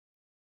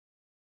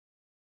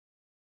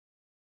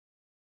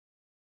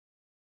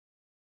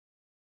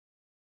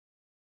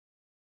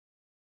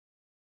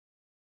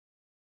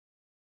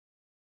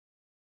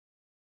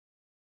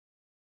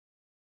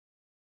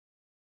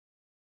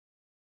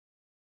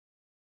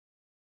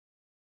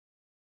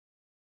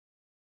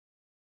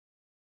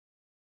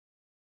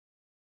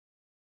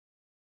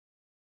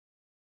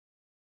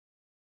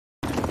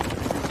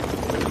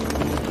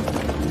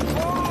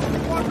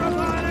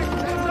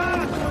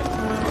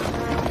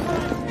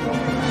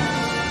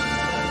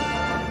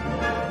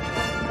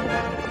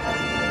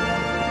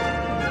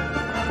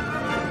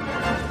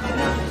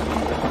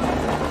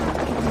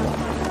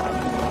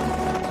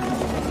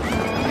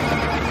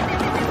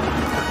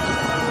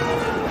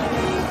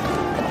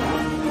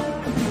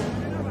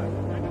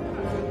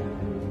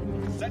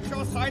Set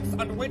your sights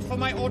and wait for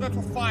my order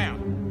to fire.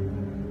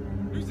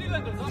 New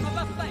Zealanders on the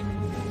left flank.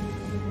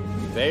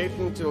 Wait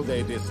until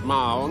they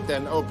dismount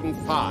and open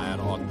fire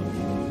on them.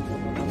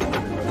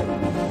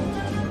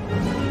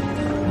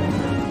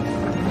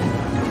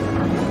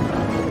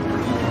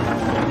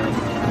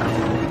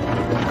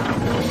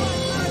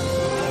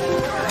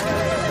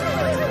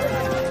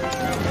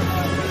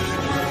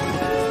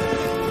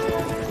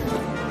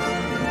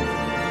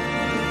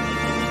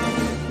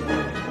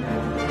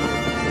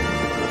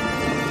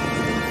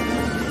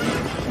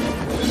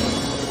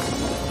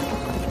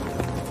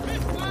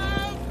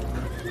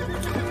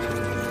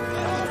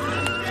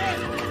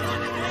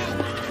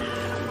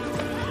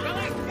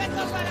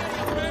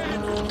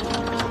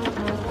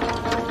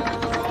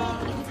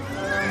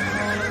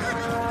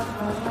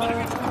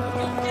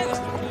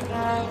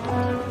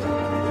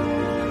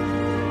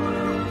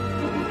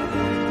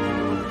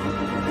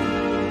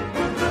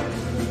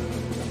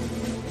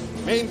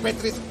 Main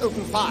batteries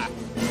open fire.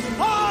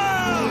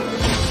 Fire!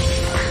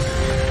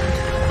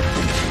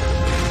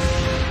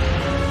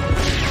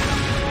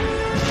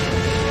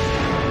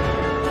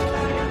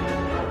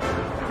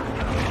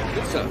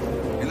 Good, sir.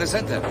 In the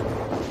center.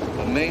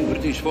 The main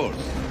British force.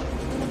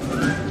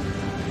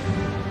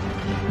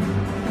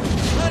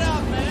 Let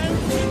up, man.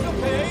 Keep the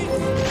pace.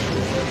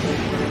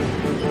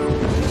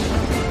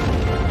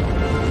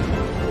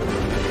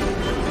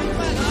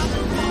 Let up,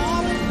 Bob.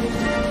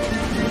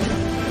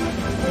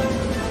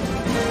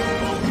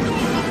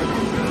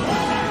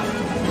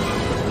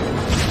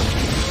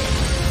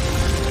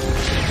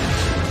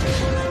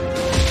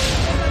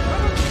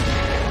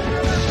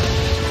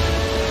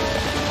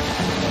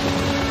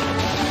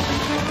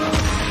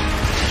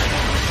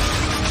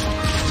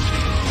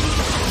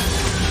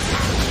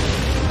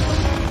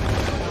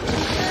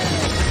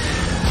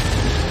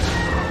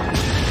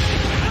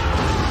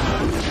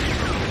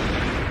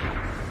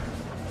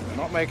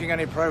 Not making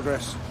any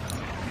progress.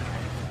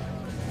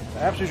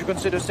 Perhaps we should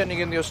consider sending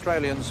in the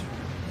Australians.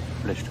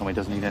 British Tommy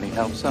doesn't need any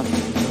help, sir.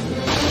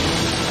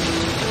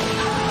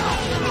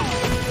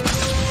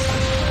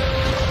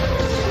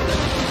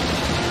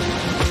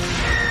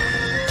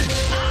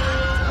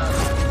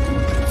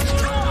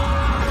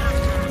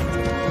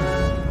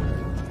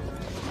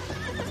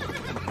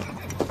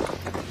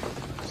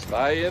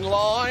 Stay in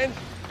line.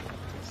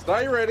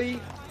 Stay ready.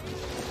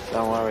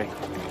 Don't worry.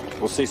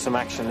 We'll see some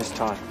action this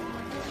time.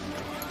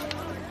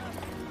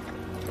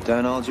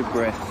 Don't hold your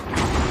breath.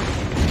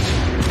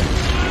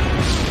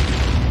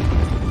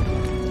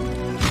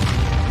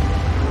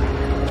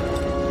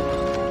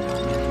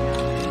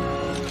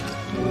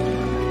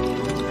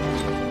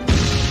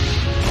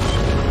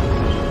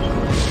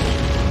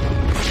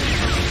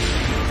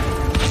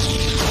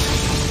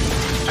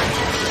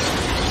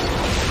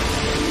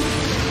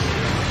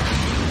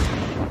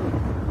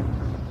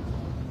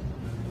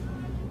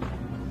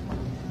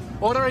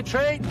 Order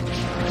retreat!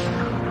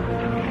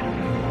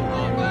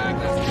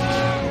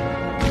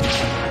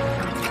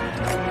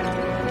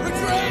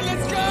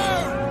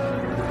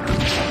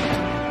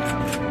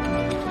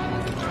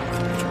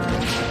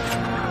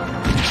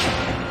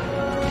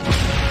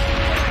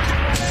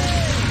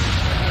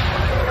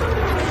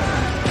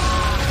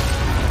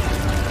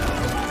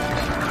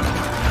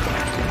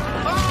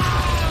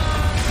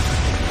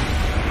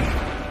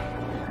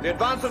 The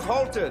advance has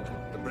halted.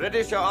 The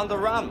British are on the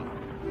run.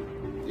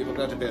 You will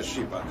go to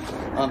Beersheba.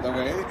 On the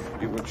way,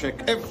 you will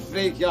check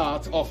every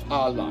yard of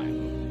our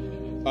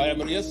line. I am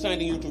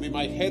reassigning you to be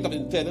my head of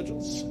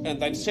intelligence,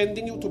 and I'm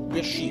sending you to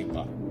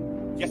Beersheba.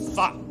 Yes,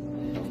 sir.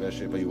 From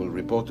Beersheba, you will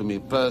report to me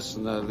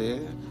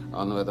personally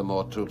on whether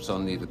more troops are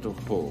needed to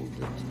hold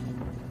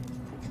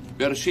it.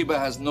 Beersheba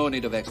has no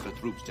need of extra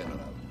troops, General.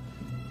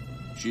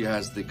 She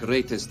has the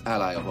greatest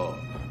ally of all,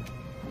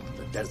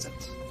 the desert.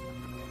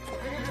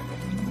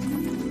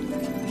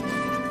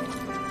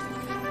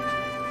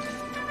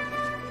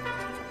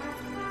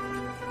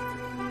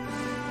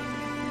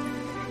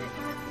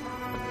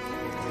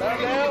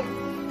 Stand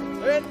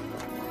down. Sit.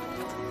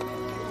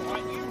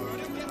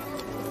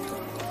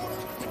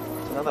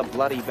 Another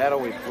bloody battle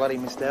we've bloody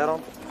missed out on.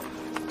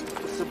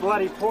 What's the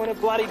bloody point of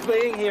bloody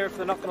being here if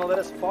they're not going to let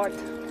us fight?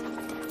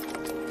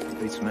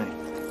 Beats me.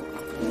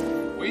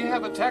 We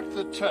have attacked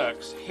the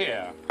Turks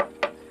here,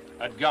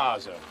 at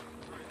Gaza.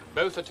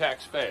 Both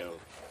attacks failed.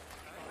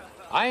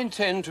 I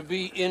intend to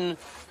be in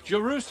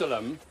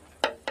Jerusalem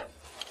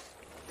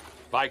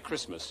by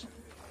Christmas.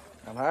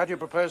 And how do you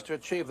propose to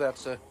achieve that,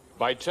 sir?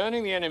 By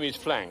turning the enemy's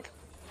flank.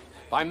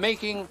 By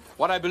making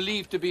what I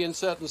believe to be in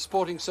certain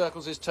sporting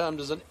circles is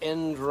termed as an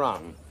end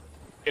run.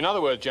 In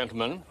other words,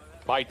 gentlemen,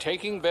 by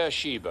taking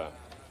Beersheba.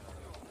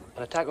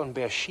 An attack on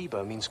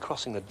Beersheba means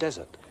crossing the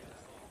desert.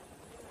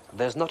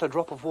 There's not a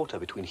drop of water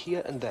between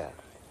here and there.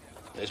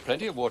 There's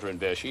plenty of water in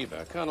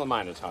Beersheba. Colonel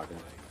Meinershagen.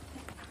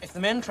 If the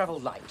men travel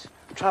light...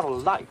 Travel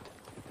light?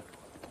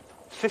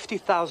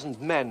 50,000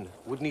 men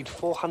would need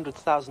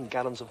 400,000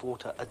 gallons of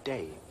water a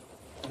day.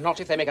 Not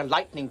if they make a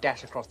lightning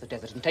dash across the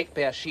desert and take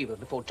Beersheba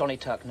before Johnny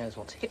Turk knows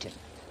what's hit him.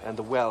 And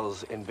the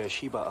wells in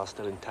Beersheba are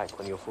still intact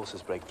when your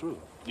forces break through.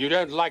 You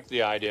don't like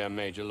the idea,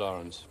 Major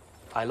Lawrence.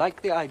 I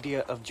like the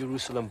idea of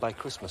Jerusalem by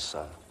Christmas,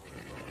 sir.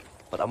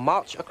 But a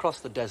march across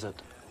the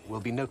desert will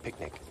be no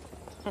picnic.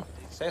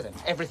 So then,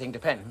 everything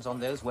depends on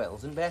those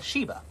wells in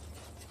Beersheba.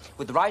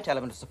 With the right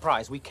element of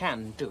surprise, we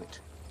can do it.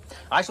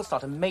 I shall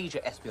start a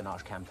major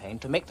espionage campaign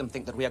to make them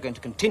think that we are going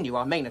to continue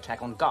our main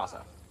attack on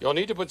Gaza. You'll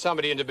need to put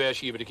somebody into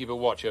Beersheba to keep a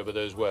watch over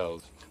those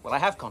wells. Well, I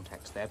have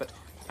contacts there, but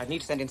I'd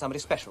need to send in somebody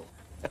special.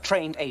 A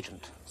trained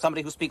agent.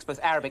 Somebody who speaks both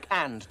Arabic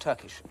and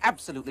Turkish.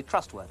 Absolutely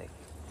trustworthy.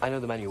 I know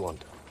the man you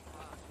want.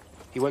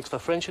 He works for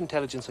French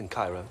intelligence in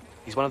Cairo.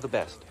 He's one of the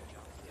best.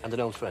 And an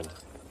old friend.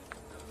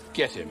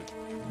 Get him.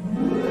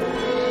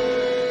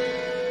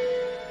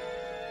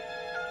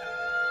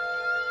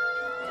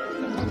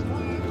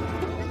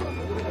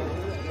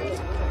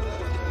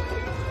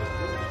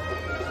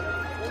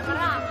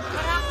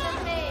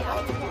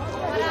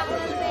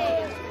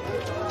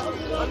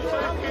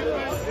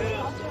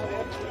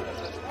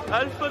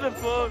 And for the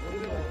boat,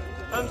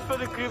 and for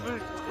the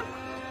cribbers.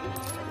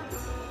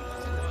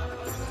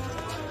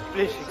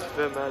 Blessings,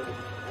 family.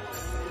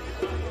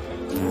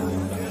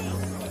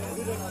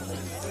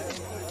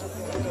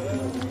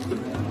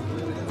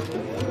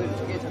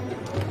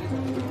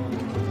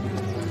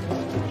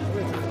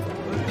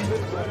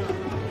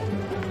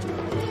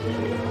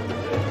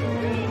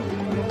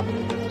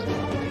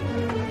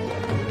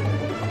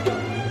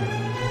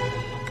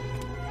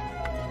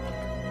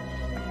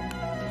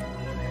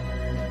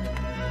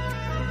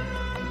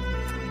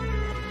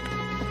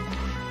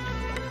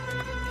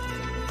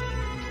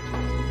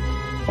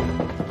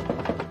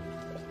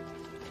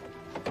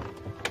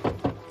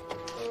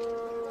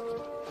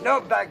 No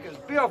baggers,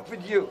 be off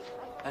with you.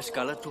 Ask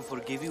Allah to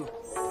forgive you.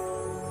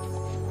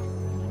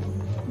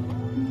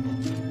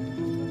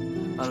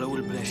 Allah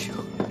will bless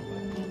you.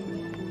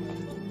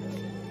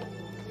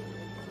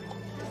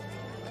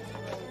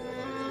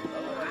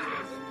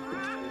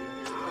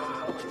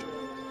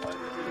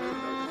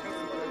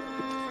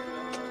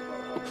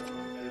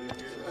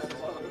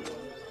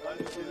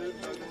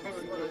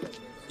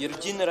 Your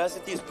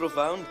generosity is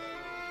profound.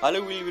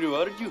 Allah will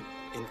reward you.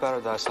 In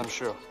paradise, I'm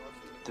sure.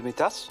 To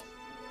meet us?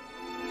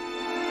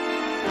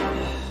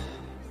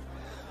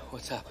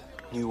 What's up?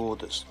 New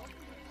orders.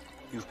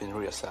 You've been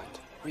reassigned.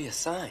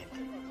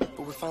 Reassigned? But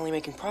we're finally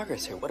making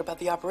progress here. What about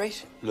the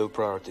operation? Low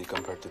priority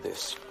compared to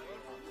this.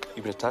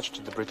 You've been attached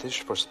to the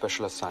British for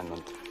special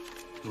assignment.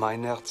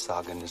 Meinert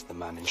Sagen is the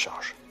man in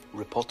charge.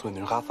 Report to him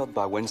in Rafah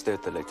by Wednesday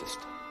at the latest.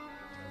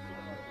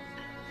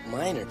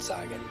 Meinert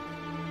Sagen?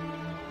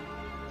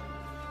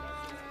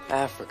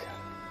 Africa.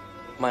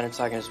 Meinert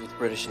Sagen is with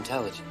British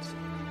intelligence.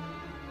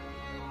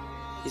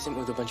 He sent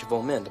me with a bunch of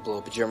old men to blow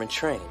up a German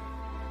train.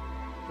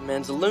 The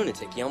man's a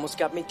lunatic. He almost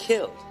got me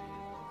killed.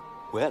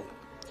 Well,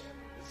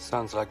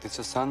 sounds like this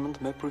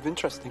assignment may prove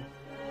interesting.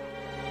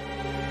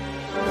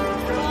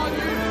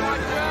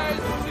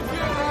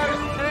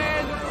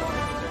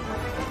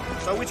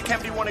 So which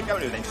camp do you want to go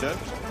to then, sir?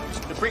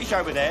 The British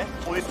over there,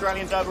 or the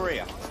Australians over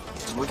here?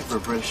 I'm looking for a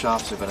British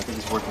officer, but I think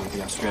he's working with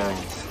the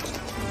Australians.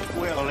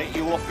 Well, I'll let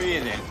you off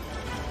here then.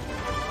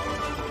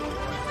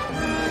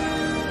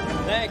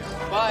 Thanks.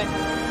 Bye.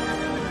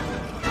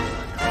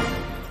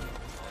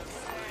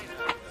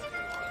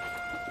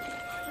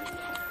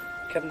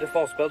 Captain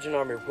Default's Belgian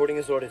Army reporting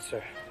as ordered,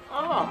 sir.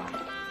 Oh,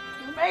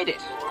 you made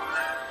it.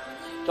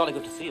 Jolly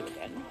good to see you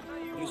again.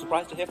 Are you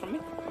surprised to hear from me?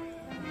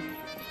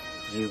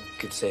 You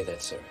could say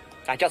that, sir.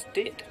 I just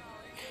did.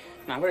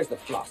 Now, where is the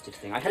blasted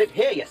thing? I had it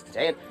here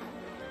yesterday. And...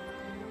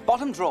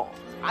 Bottom drawer.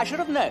 I should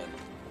have known.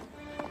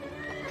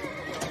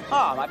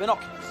 Ah, my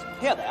binoculars.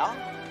 Here they are.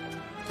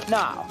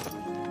 Now,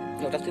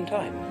 you're just in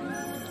time.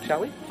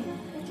 Shall we?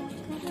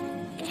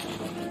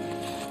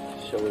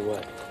 Shall we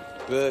what?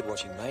 Bird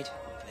watching, mate.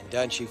 And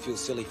don't you feel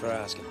silly for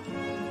asking.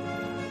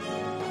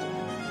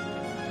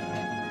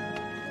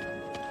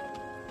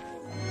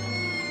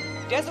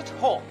 Desert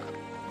hawk.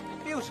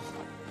 Beautiful.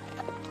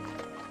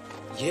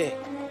 Yeah,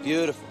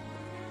 beautiful.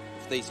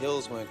 If these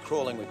hills weren't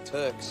crawling with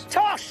Turks.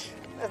 Tosh!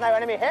 There's no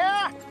enemy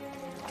here.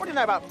 What do you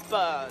know about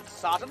birds,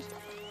 Sergeant?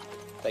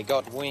 They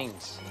got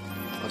wings.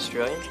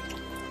 Australian?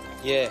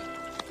 Yeah.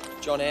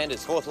 John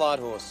Anders, 4th Light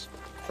Horse.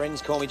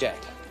 Friends call me Jack.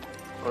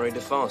 Henri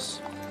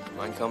Defosse.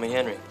 Mine call me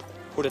Henry.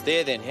 Put it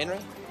there then, Henry.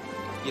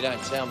 You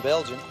don't sound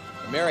Belgian.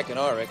 American,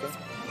 I reckon.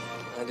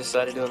 I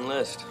decided to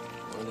enlist.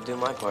 Wanted to do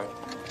my part.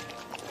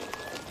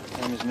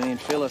 Same as me and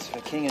Phyllis for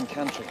king and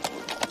country.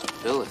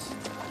 Phyllis?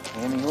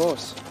 Miami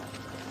horse.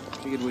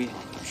 Figured we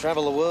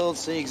travel the world,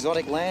 see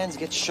exotic lands,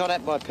 get shot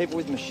at by people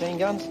with machine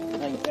guns.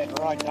 Ain't that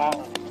right,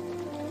 darling?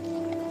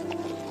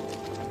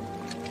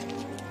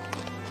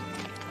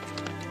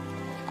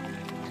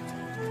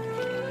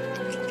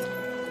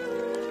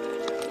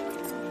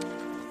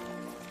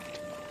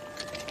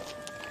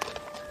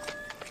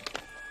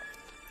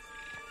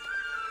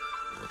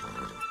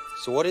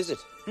 So what is it?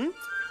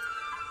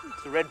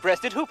 It's a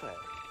red-breasted hoopoe.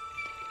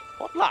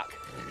 What luck?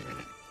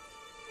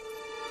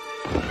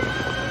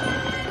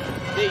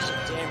 These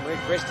damn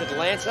red-breasted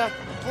lancer.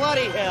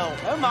 Bloody hell.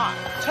 Oh my,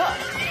 Turk.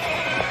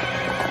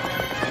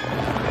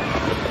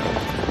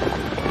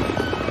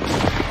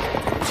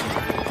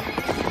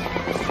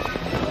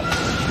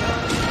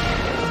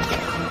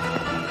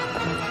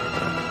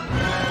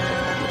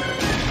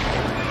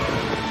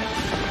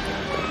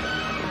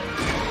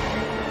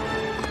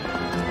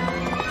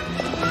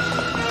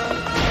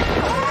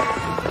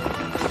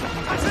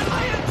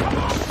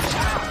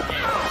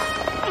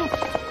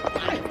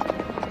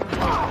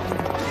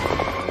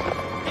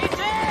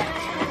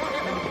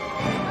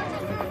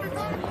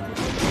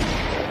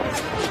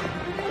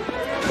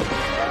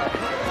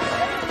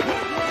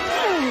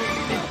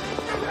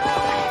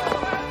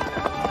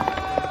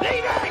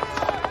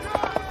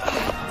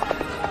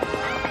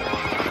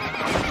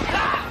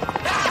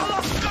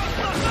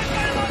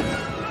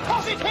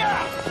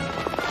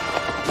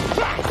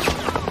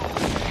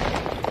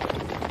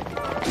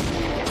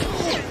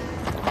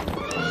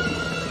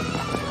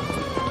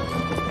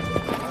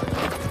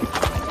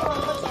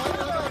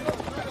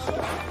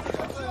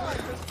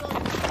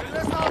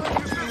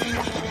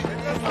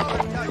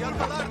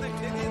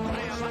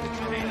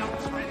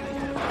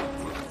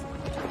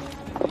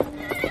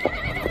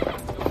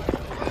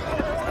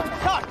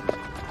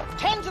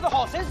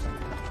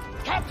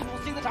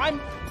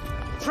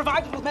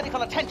 Provided with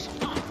medical attention.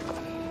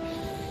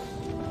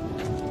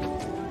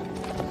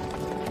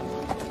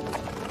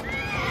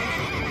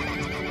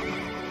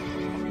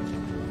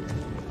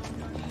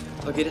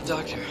 I'll get it,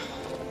 Doctor.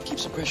 Keep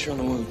some pressure on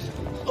the wound.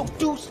 Oh,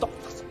 do stop.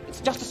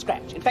 It's just a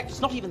scratch. In fact,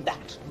 it's not even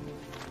that.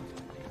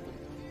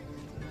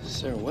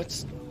 Sir,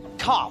 what's...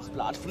 Calf's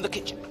blood from the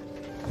kitchen.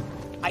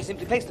 I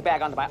simply placed the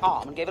bag under my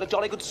arm and gave it a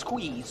jolly good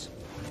squeeze.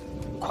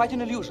 Quite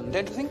an illusion,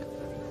 don't you think?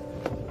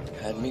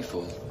 Had me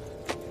fooled.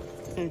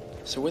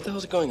 So what the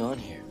hell's going on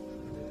here?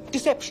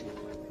 Deception.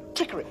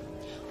 Trickery.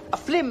 A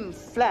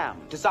flim-flam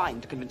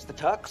designed to convince the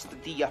Turks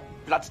that the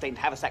blood-stained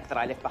haversack that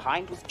I left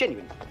behind was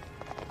genuine.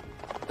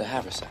 The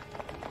haversack?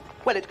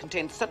 Well, it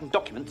contains certain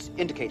documents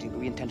indicating that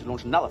we intend to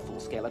launch another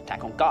full-scale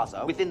attack on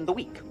Gaza within the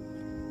week.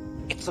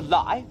 It's a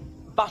lie,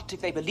 but if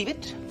they believe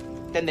it,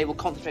 then they will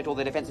concentrate all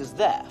their defenses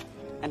there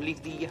and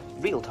leave the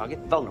real target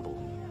vulnerable.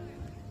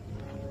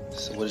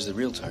 So what is the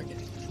real target?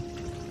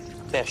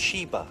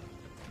 Beersheba.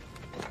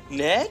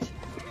 Ned?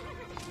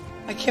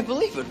 I can't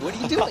believe it. What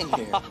are you doing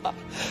here?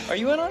 Are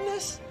you in on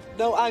this?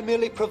 No, I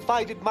merely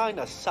provided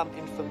Minor some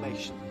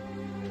information.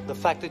 The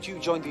fact that you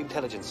joined the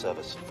intelligence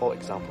service, for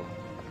example.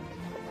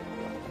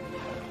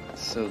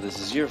 So this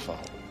is your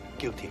fault?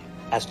 Guilty,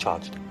 as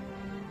charged.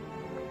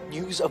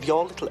 News of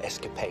your little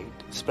escapade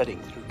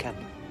spreading through camp.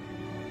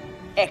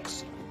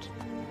 Excellent.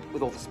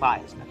 With all the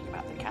spies knocking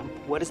about the camp,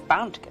 word is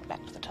bound to get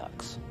back to the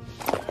Turks.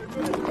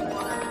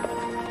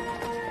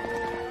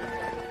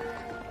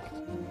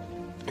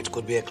 It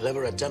could be a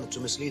clever attempt to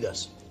mislead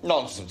us.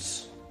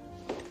 Nonsense.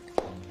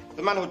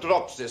 The man who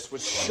dropped this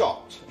was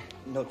shot.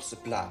 Notes the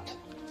blood.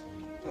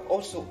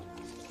 Also,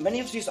 many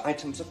of these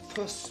items are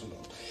personal.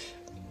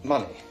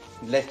 Money,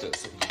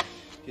 letters.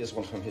 Here's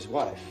one from his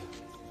wife.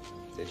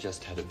 They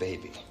just had a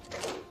baby.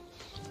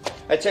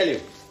 I tell you,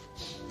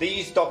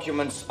 these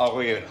documents are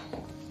real.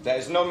 There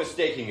is no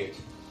mistaking it.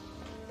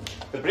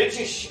 The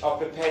British are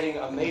preparing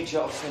a major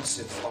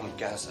offensive on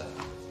Gaza.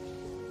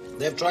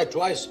 They've tried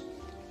twice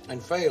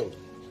and failed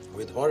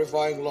with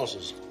horrifying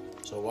losses.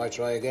 So why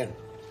try again?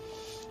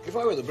 If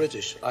I were the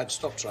British, I'd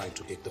stop trying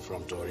to kick the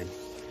front door in.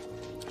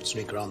 I'd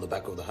sneak around the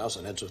back of the house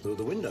and enter through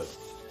the window.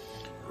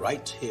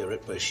 Right here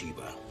at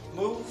Beersheba.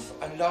 Move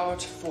a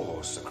large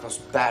force across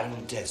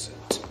barren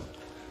desert.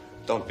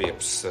 Don't be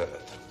absurd.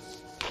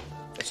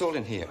 It's all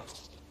in here.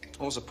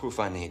 All the proof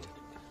I need.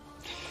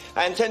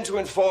 I intend to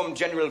inform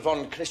General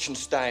von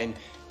Kriechenstein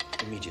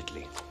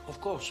immediately.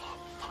 Of course.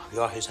 You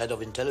are his head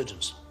of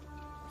intelligence.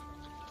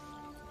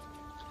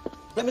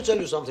 Let me tell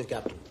you something,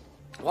 Captain.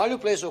 While you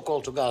place your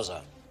call to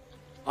Gaza,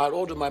 I'll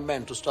order my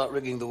men to start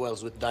rigging the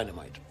wells with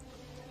dynamite.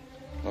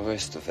 A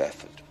waste of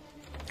effort.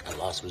 A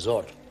last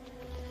resort.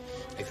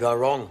 If you are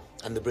wrong,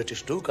 and the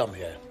British do come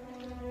here,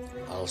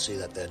 I'll see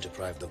that they're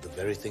deprived of the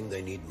very thing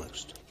they need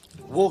most.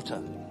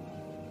 Water.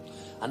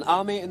 An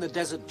army in the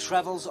desert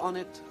travels on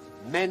it.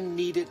 Men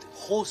need it.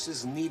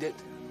 Horses need it.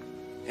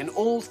 In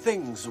all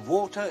things,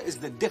 water is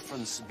the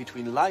difference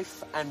between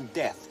life and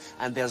death.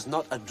 And there's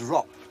not a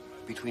drop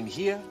between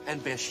here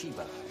and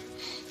Beersheba.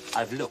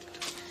 I've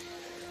looked.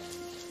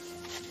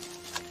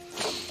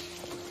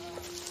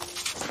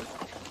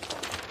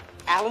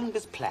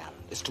 Allenby's plan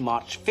is to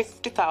march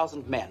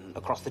 50,000 men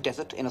across the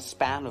desert in a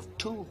span of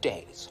 2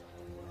 days.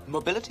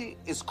 Mobility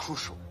is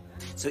crucial,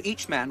 so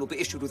each man will be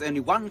issued with only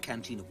one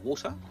canteen of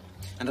water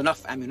and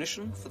enough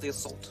ammunition for the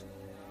assault.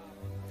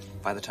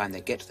 By the time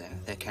they get there,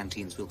 their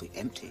canteens will be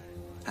empty,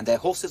 and their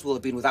horses will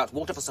have been without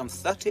water for some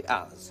 30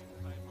 hours.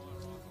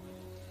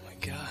 My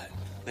God.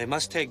 They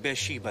must take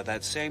Beersheba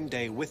that same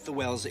day with the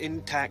wells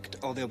intact,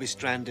 or they'll be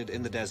stranded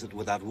in the desert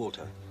without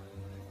water.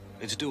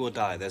 It's do or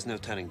die. There's no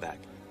turning back.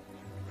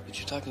 But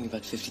you're talking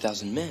about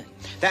 50,000 men.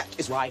 That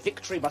is why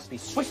victory must be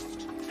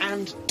swift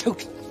and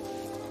total.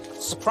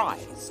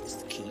 Surprise is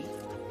the key.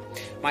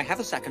 My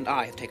haversack and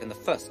I have taken the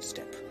first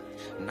step.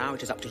 Now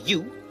it is up to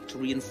you to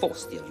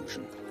reinforce the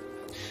illusion.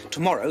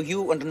 Tomorrow,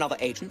 you and another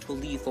agent will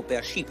leave for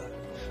Beersheba,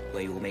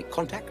 where you will make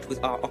contact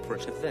with our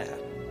operative there.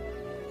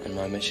 And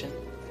my mission?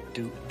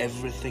 Do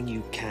everything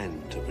you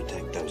can to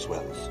protect those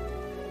wells.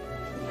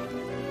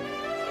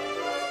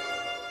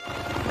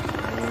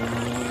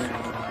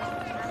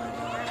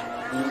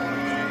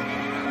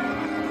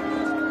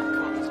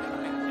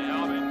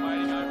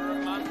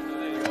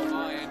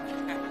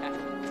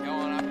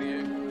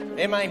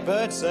 Them ain't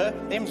birds, sir.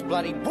 Them's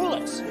bloody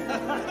bullets.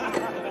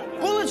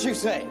 Bullets, you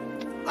say?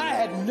 I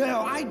had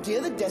no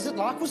idea the desert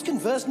lark was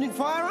conversant in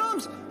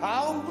firearms.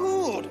 How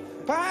rude.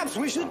 Perhaps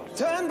we should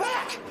turn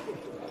back.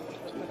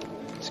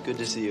 It's good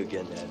to see you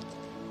again, Ned.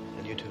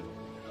 And you too.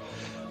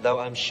 Though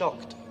I'm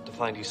shocked to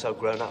find you so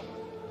grown up.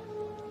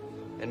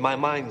 In my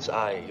mind's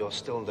eye, you're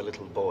still the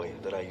little boy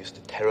that I used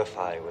to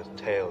terrify with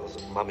tales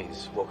of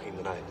mummies walking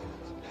the night.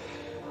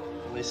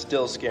 They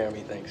still scare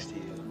me, thanks to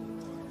you.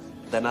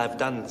 Then I've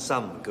done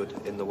some good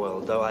in the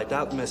world, though I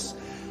doubt Miss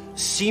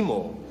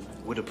Seymour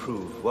would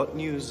approve. What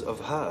news of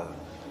her?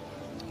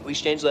 We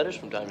exchange letters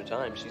from time to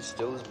time. She's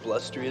still as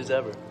blustery as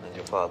ever. And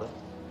your father?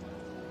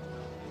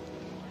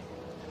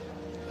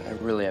 I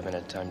really haven't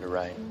had time to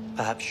write.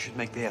 Perhaps you should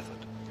make the effort.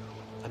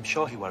 I'm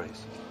sure he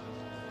worries.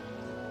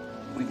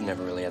 We've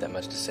never really had that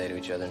much to say to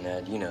each other,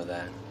 Ned. You know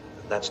that.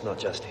 That's not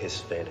just his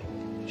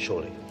failing,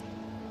 surely.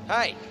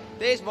 Hey,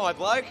 there's my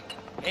bloke,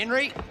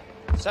 Henry.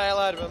 Say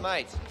hello to my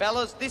mates.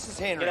 Fellas, this is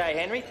Henry. G'day,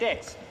 Henry.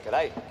 Dex.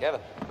 G'day,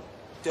 Gavin.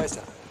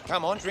 Dessa.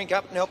 Come on, drink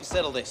up and help us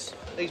settle this.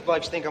 These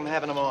blokes think I'm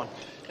having them on.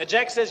 Now,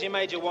 Jack says your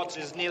Major Watts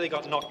has nearly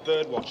got knocked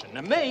bird watching.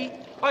 Now, me,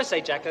 I say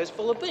Jacko's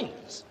full of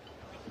beans.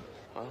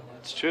 Well,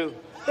 that's true.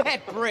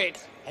 That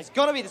Brett has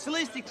got to be the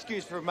silliest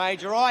excuse for a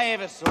major I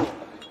ever saw.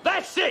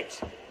 That's it!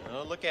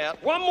 Oh, look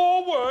out. One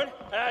more word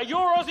out of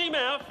your Aussie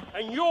mouth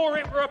and you're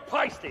in for a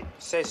pasting.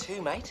 Says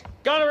who, mate?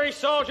 Gunnery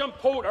Sergeant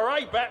Porter,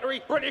 A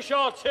Battery, British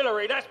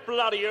Artillery. That's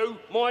bloody who.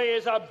 My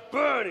ears are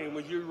burning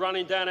with you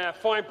running down our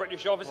fine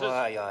British officers.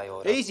 Aye,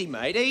 order. Easy,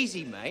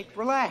 mate.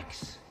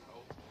 Relax.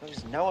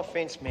 There's no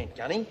offence meant,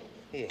 Gunny.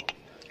 Here,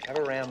 have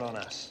a round on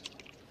us.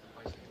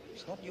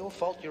 It's not your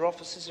fault your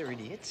officers are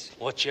idiots.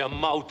 Watch your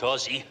mouth,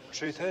 Aussie.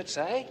 Truth hurts,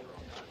 eh?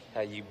 How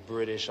you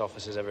British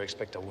officers ever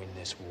expect to win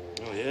this war?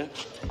 Oh, yeah?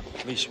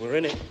 At least we're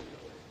in it.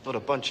 Not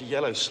a bunch of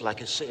yellow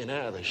slackers sitting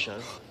out of the show.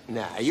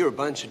 Nah, you're a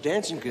bunch of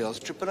dancing girls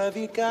tripping over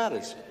your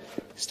garters.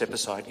 Step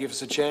aside, give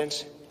us a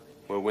chance.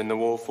 We'll win the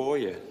war for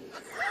you.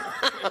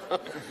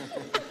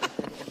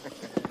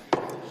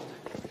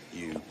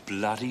 You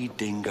bloody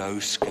dingo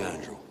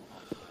scoundrel.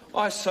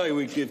 I say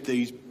we give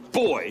these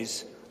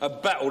boys a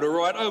battle to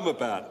write home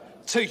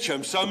about. Teach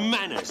them some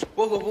manners.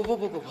 Whoa.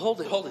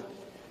 Hold it.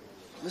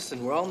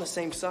 Listen, we're all on the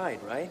same side,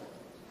 right?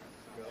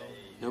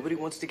 Nobody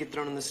wants to get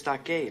thrown in the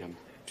stockade. I'm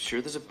sure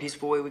there's a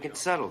peaceful way we can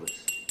settle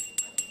this.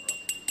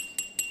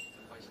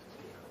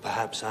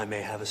 Perhaps I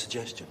may have a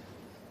suggestion.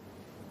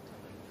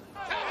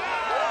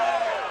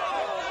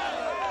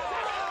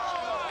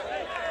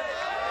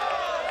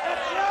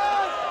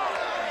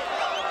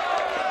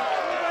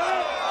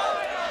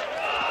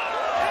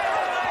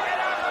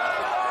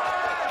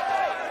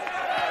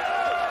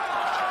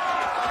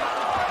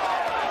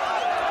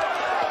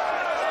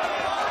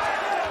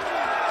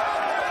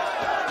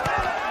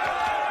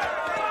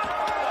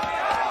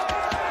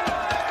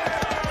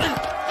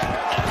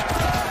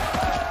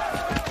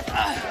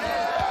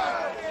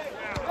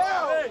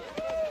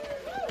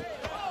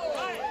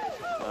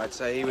 I'd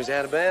say he was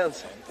out of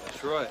bounds.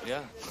 That's right,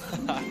 yeah.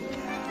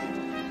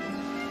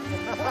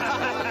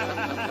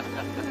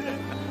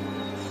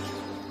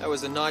 That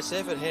was a nice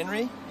effort,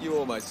 Henry. You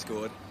almost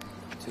scored.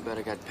 Too bad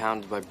I got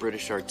pounded by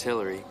British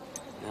artillery.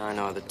 Now I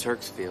know how the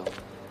Turks feel.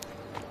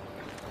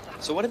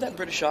 So what did that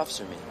British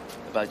officer mean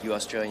about you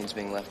Australians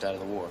being left out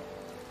of the war?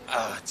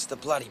 It's the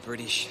bloody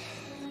British.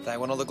 They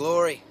want all the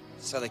glory,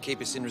 so they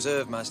keep us in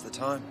reserve most of the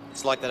time.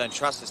 It's like they don't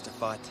trust us to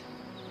fight.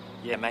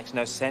 Yeah, it makes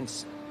no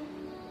sense.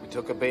 We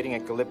took a beating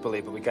at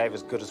Gallipoli, but we gave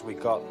as good as we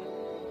got.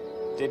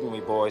 Didn't we,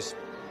 boys?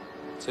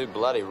 Too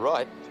bloody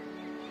right.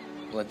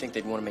 Well, I think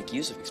they'd want to make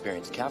use of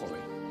experienced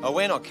cavalry. Oh,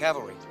 we're not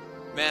cavalry.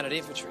 Mounted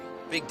infantry.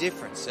 Big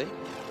difference, see?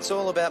 It's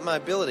all about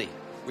mobility.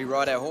 We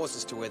ride our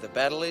horses to where the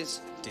battle is,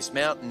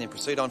 dismount, and then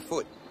proceed on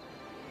foot.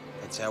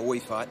 That's how we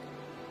fight.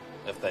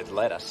 If they'd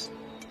let us.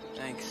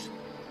 Thanks.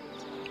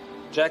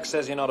 Jack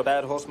says you're not a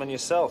bad horseman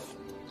yourself.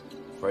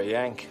 For a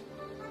Yank.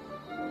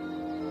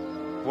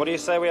 What do you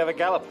say we have a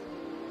gallop?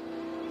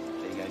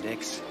 There you go,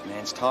 Dex.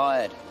 Man's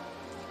tired.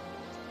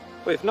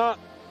 Well, if not,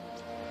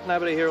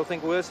 nobody here will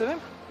think worse of him.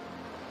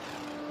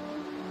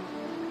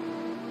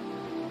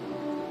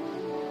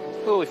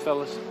 Holy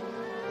fellas.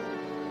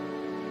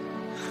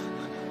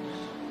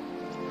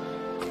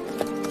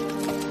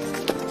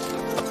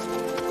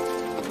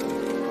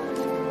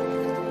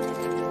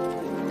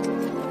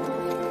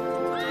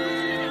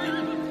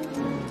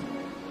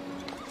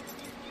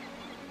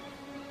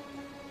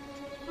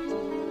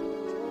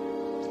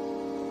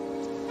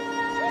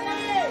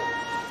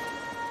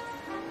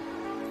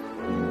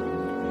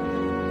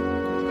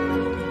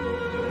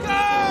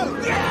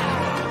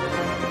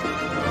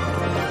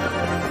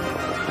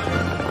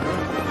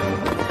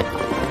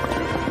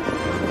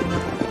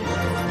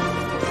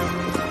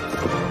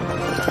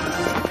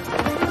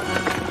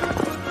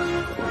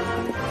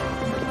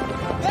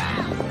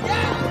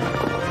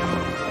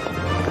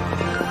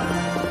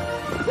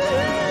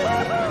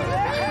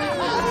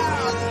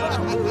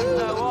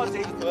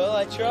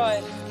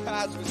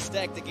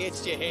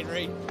 Against you,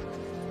 Henry.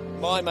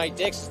 My mate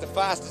Dex is the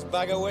fastest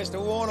bugger west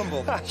of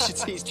Warrnambool. You should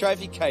see his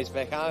trophy case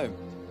back home.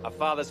 Our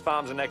father's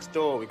farms are next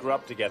door. We grew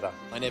up together.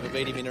 I never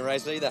beat him in a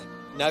race either.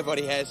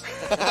 Nobody has.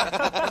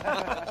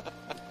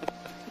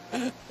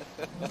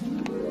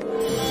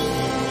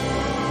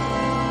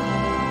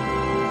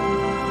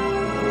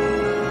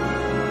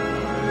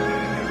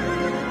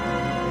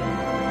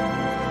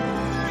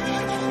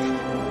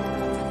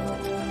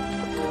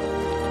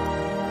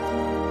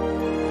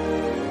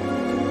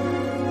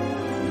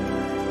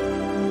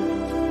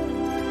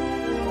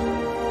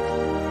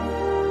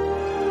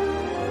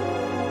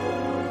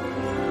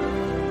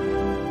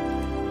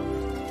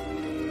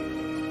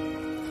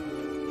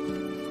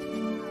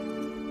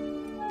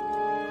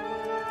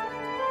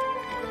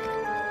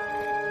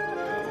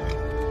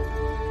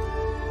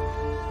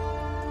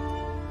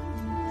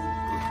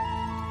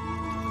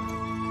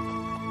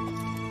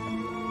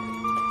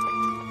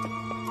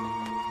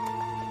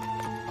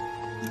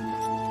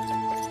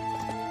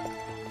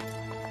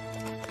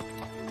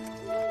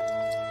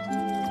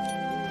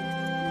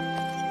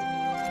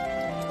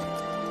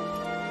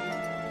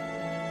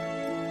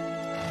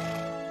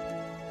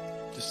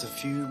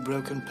 few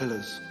broken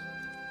pillars.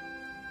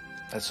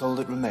 That's all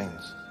that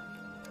remains.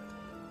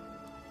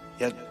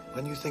 Yet,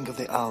 when you think of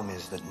the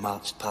armies that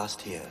marched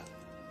past here,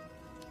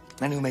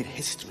 men who made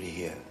history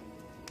here.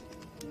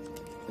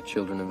 The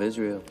children of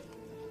Israel.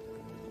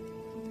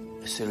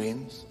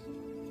 Assyrians,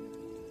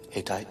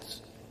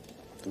 Hittites,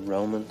 the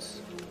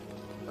Romans,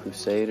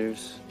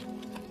 Crusaders,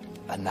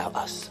 and now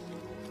us.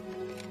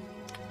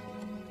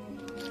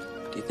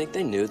 Do you think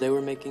they knew they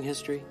were making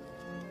history?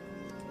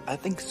 I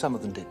think some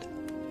of them did.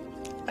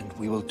 And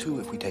we will too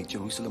if we take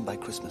Jerusalem by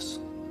Christmas.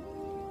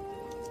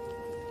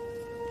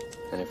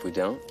 And if we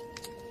don't?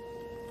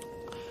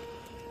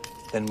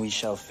 Then we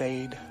shall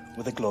fade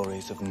with the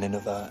glories of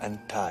Nineveh and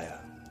Tyre.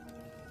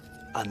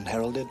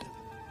 Unheralded,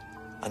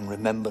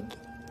 unremembered,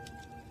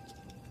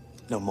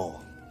 no more.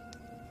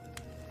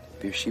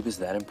 Beersheba's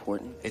that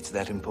important? It's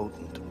that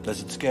important.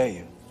 Does it scare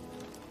you?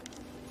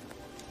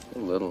 A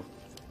little.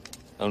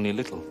 Only a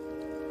little.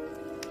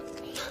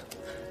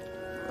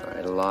 All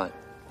right, a lot.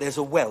 There's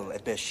a well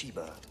at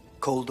Beersheba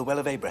called the Well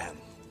of Abraham.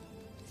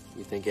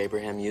 You think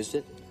Abraham used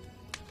it?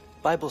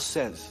 Bible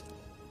says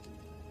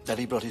that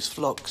he brought his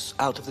flocks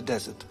out of the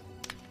desert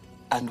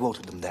and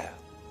watered them there,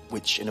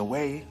 which in a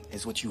way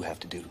is what you have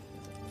to do.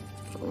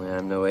 Only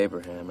I'm no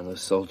Abraham and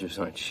those soldiers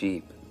aren't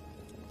sheep.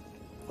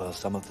 Well,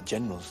 some of the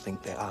generals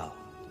think they are.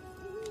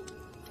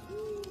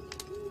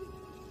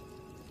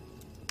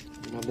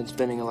 You know, I've been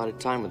spending a lot of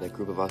time with that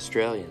group of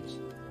Australians.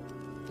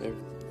 They're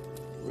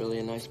really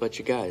a nice bunch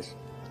of guys.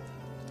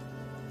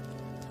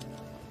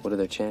 What are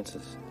their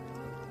chances?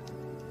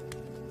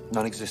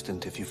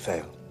 Non-existent if you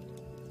fail.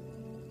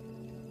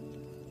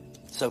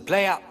 So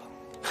play up.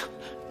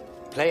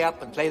 Play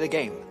up and play the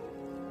game.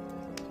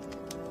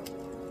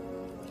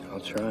 I'll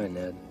try,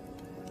 Ned.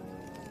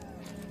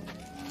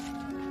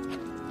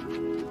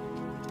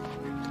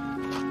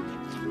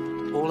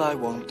 All I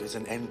want is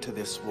an end to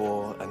this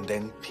war and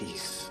then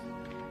peace,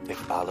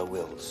 if Allah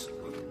wills.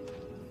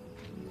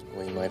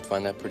 Well, you might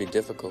find that pretty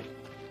difficult.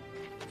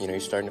 You know, you're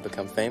starting to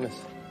become famous.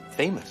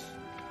 Famous?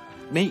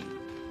 Me?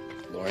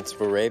 Lawrence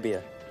of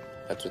Arabia.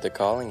 That's what they're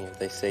calling you.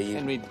 They say you...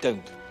 Henry,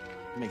 don't.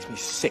 It makes me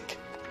sick.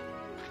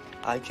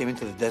 I came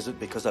into the desert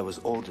because I was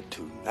ordered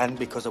to, and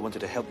because I wanted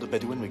to help the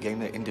Bedouin regain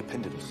their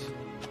independence.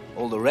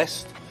 All the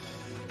rest,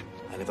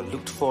 I never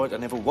looked for it, I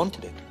never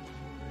wanted it.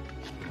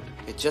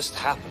 It just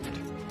happened.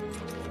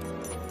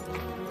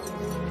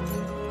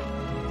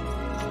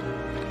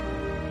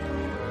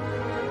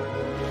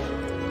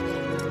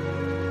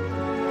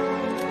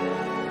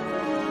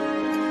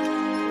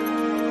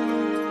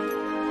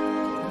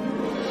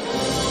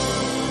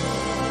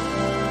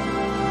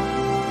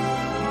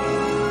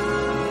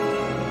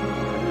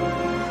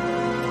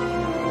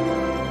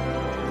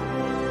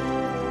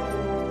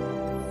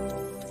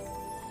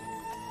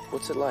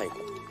 What's it like?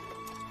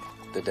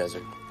 The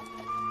desert.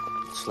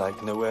 It's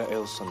like nowhere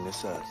else on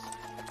this earth.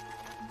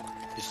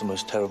 It's the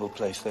most terrible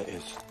place there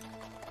is.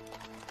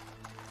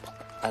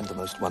 And the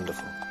most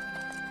wonderful.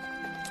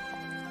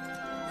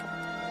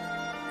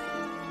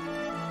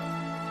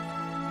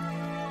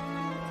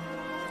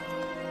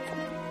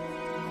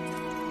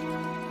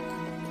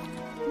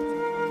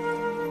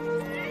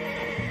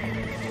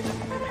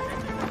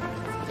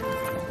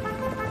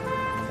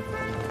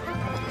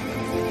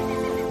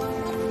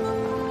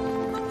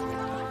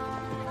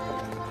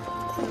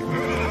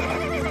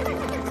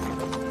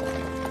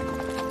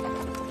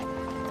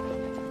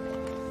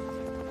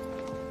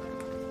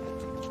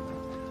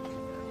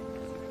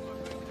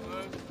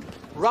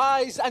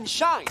 Rise and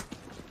shine.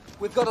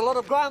 We've got a lot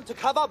of ground to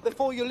cover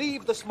before you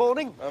leave this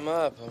morning. I'm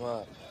up.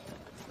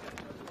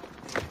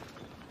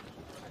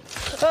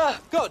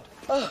 Good.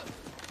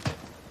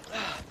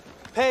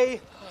 Pay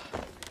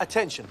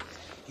attention.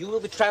 You will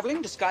be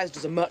traveling disguised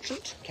as a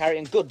merchant,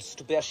 carrying goods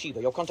to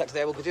Beersheba. Your contact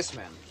there will be this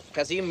man,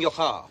 Kazim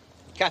Yochar,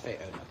 cafe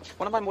owner,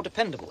 one of my more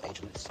dependable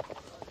agents.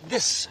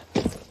 This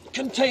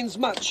contains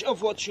much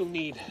of what you'll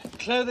need.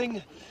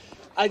 Clothing,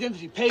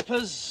 identity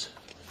papers,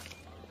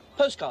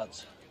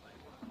 postcards.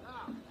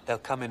 They'll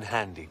come in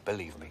handy,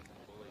 believe me.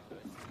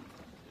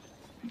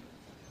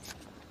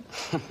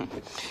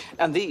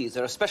 And these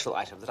are a special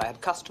item that I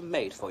had custom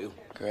made for you.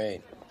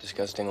 Great.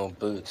 Disgusting old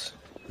boots.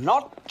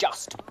 Not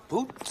just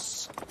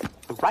boots.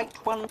 The right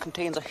one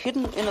contains a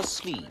hidden inner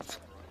sleeve.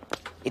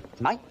 It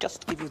might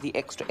just give you the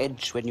extra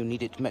edge when you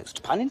need it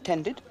most. Pun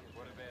intended.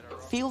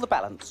 Feel the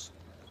balance.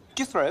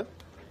 Do you throw?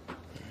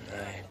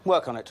 Right.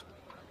 Work on it.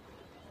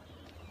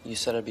 You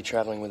said I'd be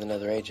traveling with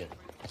another agent.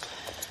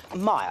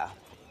 Maya.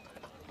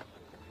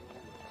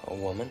 A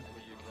woman?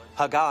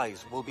 Her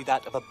guise will be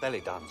that of a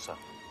belly dancer.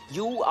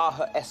 You are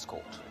her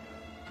escort.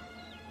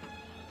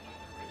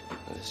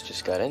 This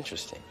just got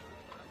interesting.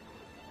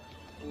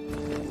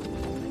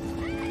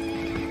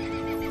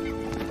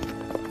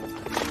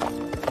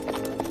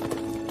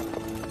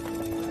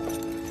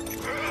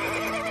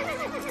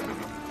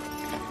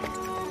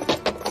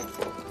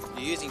 You're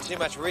using too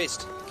much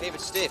wrist. Keep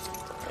it stiff.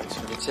 Thanks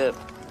for the tip.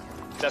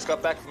 Just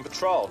got back from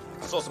patrol.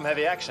 Saw some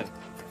heavy action.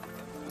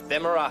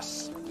 Them or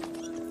us.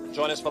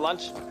 Join us for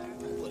lunch?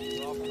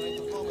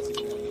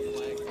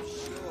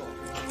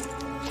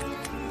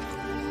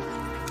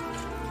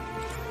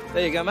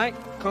 There you go, mate.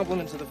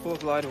 Compliment to the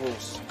fourth light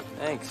horse.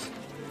 Thanks.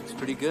 It's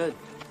pretty good.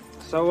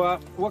 So,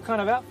 what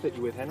kind of outfit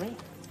you with, Henry?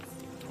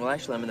 Well,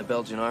 actually, I'm in the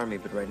Belgian army,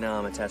 but right now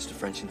I'm attached to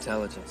French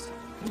intelligence.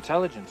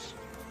 Intelligence?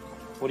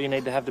 What do you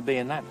need to have to be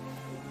in that?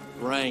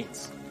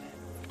 Brains.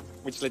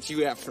 Which lets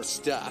you out for a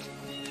start.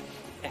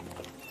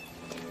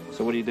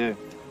 So what do you do?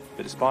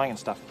 Bit of spying and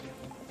stuff?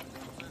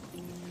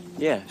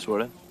 Yeah,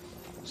 sort of.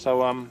 So,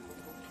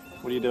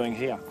 what are you doing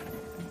here?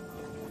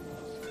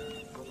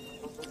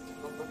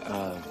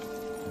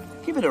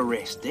 Give it a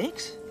rest,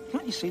 Dex.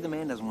 Can't you see the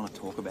man doesn't want to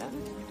talk about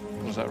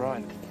it? Was that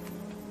right?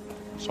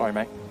 Sorry,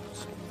 mate.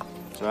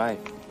 It's all right.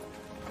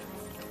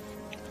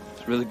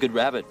 It's a really good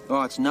rabbit.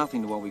 Oh, it's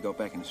nothing to what we got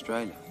back in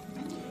Australia.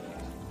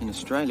 In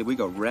Australia, we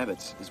got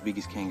rabbits as big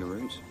as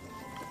kangaroos.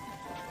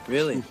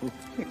 Really?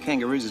 Yeah,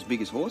 kangaroos as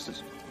big as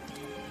horses.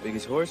 Big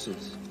as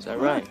horses? Is that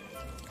right?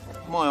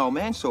 My old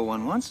man saw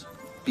one once.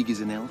 Big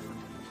as an elephant.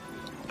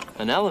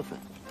 An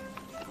elephant?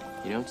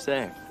 You don't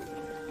say.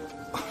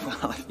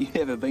 Well, if you've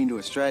ever been to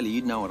Australia,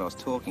 you'd know what I was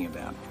talking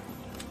about.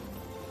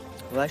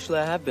 Well, actually,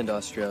 I have been to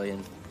Australia.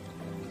 And,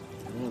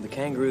 you know, the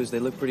kangaroos, they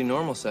look pretty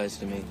normal sized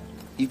to me.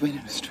 You've been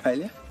in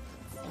Australia?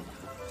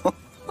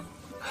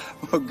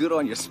 Well, good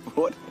on your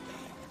sport.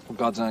 Well,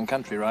 God's own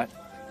country, right?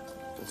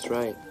 That's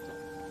right.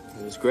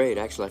 It was great.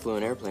 Actually, I flew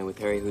an airplane with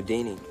Harry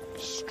Houdini.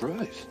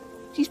 Struth.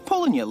 He's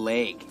pulling your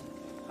leg.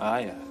 Ah,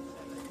 yeah.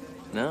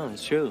 No,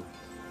 it's true.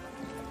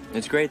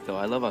 It's great, though.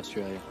 I love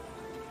Australia.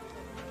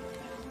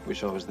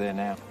 Wish I was there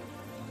now.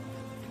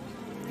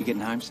 You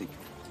getting homesick?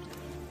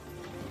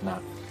 No.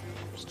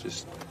 It's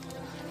just...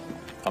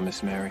 I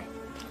miss Mary.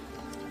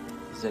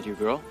 Is that your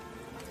girl?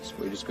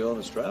 Sweetest girl in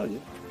Australia.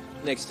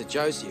 Next to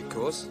Josie, of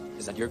course.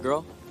 Is that your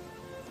girl?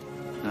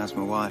 No, that's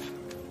my wife.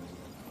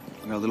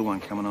 I've got a little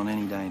one coming on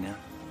any day now.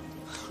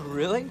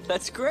 Really?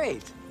 That's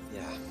great.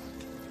 Yeah.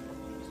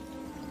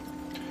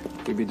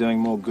 We'd be doing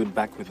more good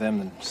back with them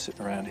than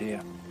sitting around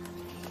here.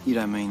 You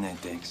don't mean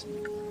that, Dex.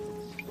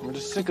 I'm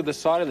just sick of the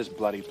sight of this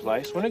bloody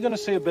place. When are we going to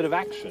see a bit of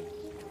action?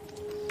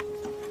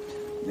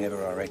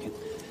 Never, I reckon.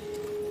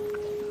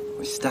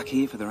 We're stuck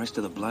here for the rest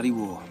of the bloody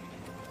war.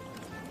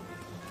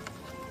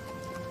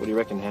 What do you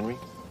reckon, Henry?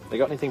 They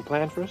got anything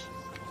planned for us?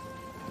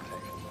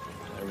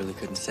 I really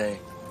couldn't say.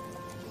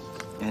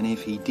 And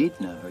if he did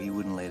know, he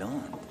wouldn't let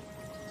on.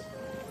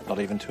 Not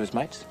even to his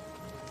mates?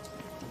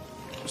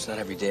 It's not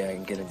every day I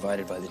can get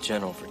invited by the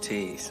general for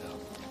tea, so...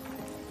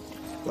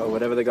 Well,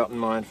 whatever they got in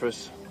mind for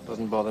us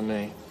doesn't bother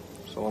me,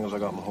 so long as I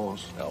got my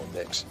horse. Oh,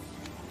 Dex.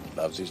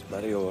 Loves his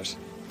bloody horse.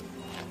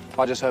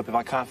 I just hope if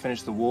I can't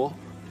finish the war,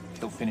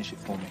 he'll finish it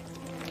for me.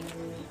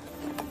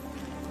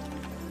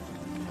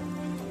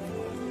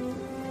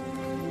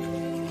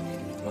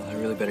 Well, I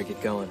really better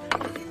get going.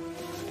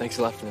 Thanks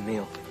a lot for the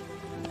meal.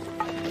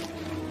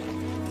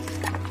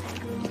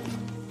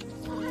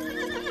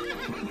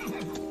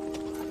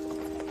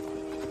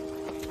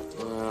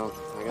 Well,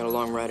 I got a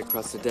long ride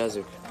across the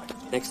desert.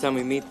 Next time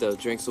we meet, though,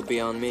 drinks will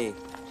be on me.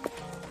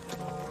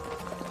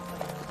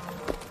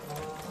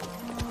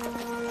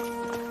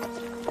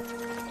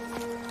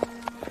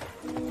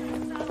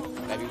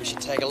 Maybe we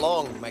should tag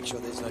along and make sure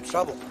there's no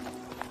trouble.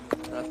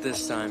 Not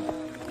this time.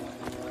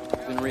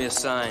 Been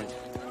reassigned.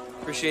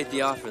 Appreciate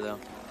the offer, though.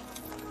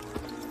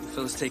 You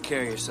fellas take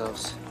care of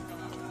yourselves.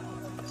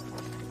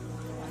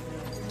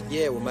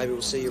 Yeah, well, maybe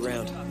we'll see you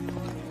around.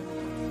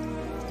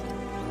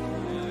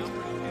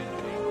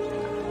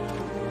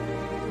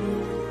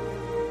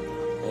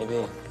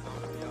 Maybe.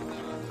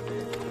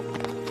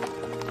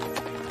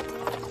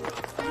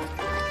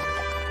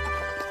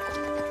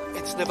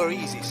 It's never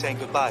easy saying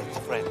goodbye to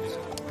friends.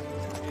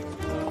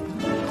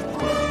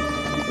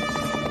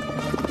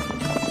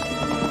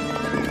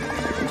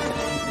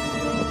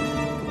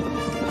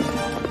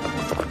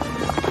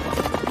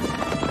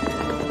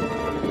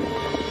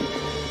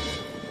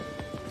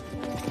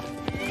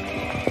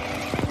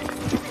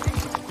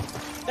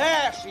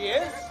 There she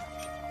is.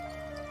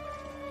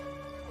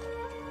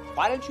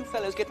 Why don't you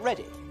fellows get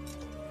ready?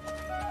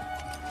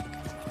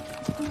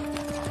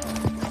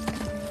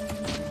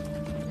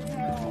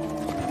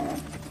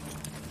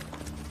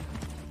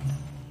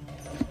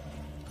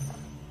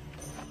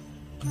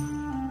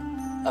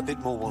 A bit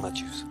more walnut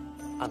juice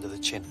under the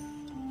chin.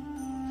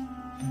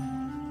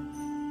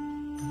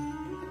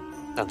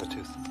 And the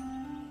tooth.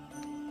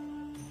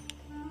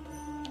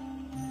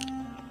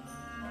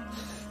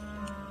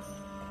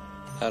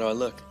 How do I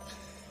look?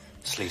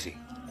 Sleazy.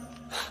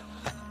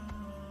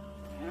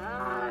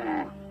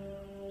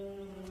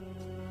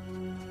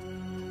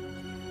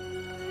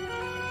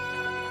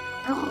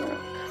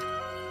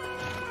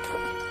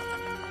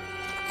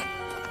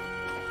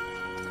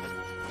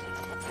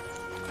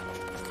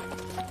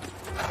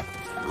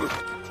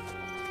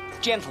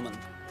 Gentlemen,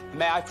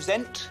 may I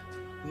present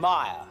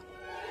Maya?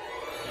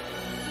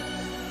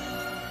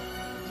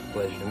 It's a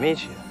pleasure to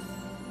meet you.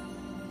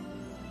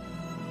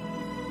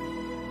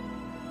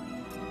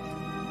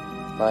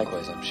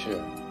 Likewise, I'm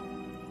sure.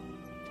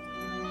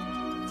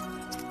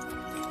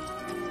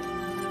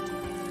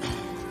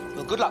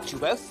 Well, good luck to you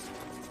both.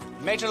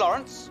 Major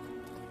Lawrence,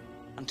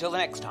 until the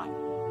next time.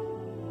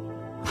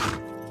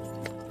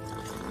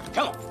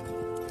 Come on.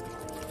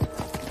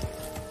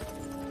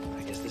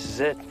 I guess this is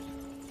it.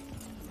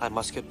 I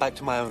must get back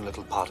to my own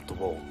little part of the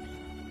wall.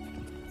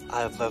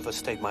 I have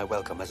overstayed my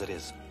welcome as it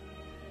is.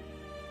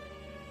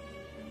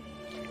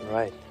 You're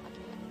right.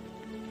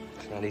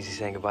 It's not easy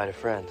saying goodbye to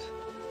friends.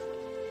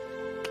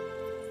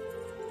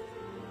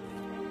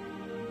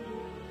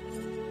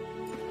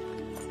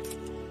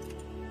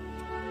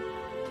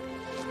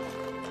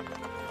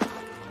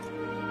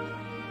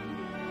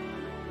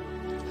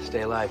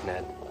 Stay alive,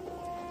 Ned.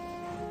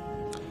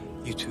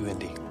 You too,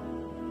 Indy.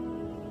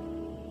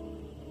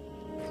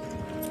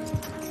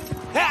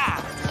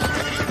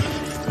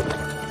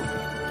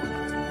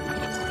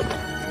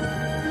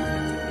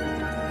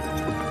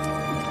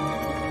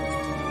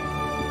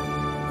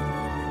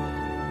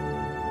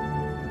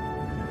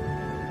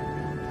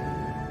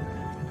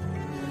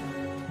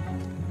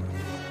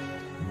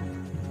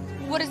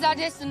 What is our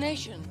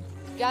destination?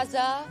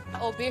 Gaza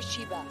or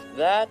Beersheba?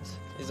 That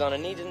is on a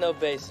need-to-know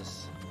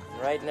basis.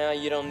 Right now,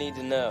 you don't need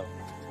to know.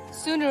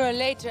 Sooner or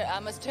later, I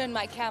must turn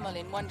my camel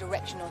in one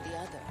direction or the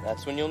other.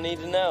 That's when you'll need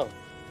to know.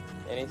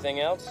 Anything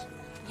else?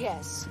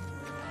 Yes.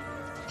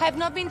 I have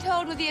not been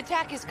told where the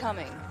attack is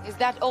coming. Is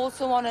that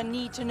also on a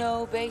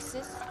need-to-know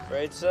basis?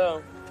 Afraid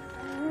so.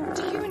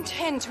 Do you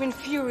intend to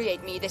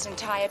infuriate me this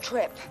entire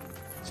trip?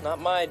 It's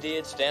not my idea,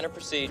 it's standard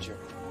procedure.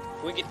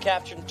 If we get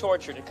captured and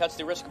tortured, it cuts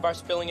the risk of our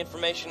spilling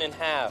information in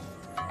half.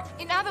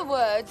 In other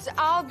words,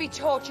 I'll be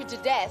tortured to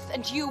death,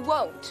 and you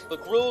won't.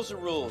 Look, rules are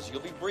rules. You'll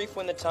be brief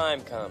when the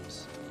time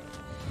comes.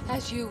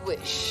 As you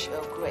wish,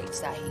 oh great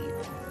Sahib.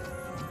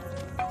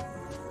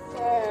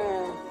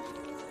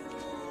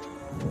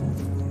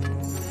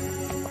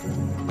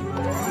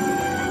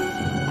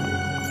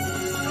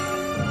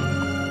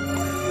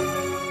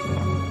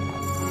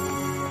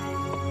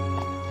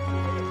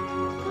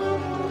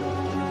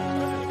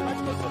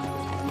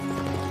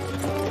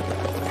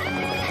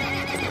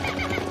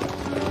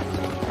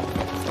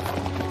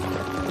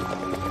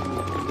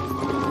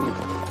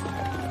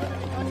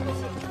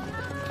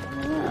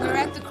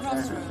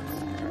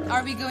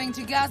 Are we going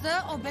to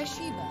Gaza or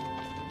Beersheba?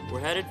 We're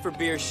headed for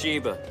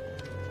Beersheba.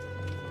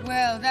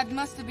 Well, that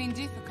must have been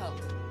difficult.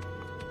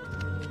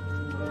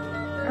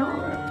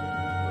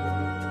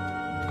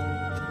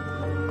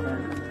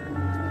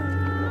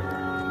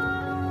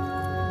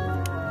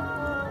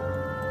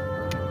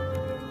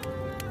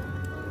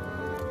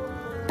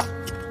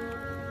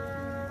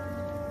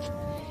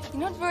 You're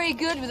not very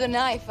good with a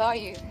knife, are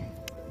you?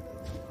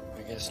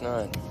 I guess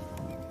not.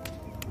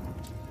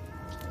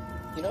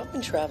 You know, I've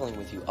been traveling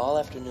with you all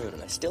afternoon,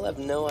 and I still have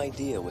no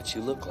idea what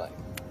you look like.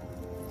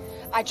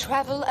 I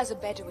travel as a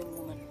Bedouin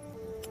woman.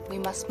 We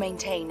must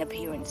maintain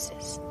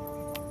appearances.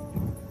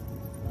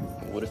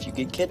 What if you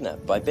get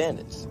kidnapped by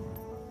bandits?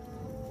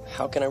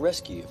 How can I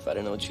rescue you if I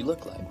don't know what you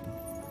look like?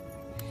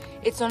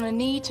 It's on a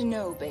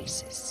need-to-know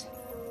basis.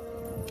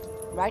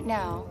 Right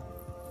now,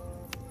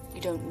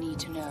 you don't need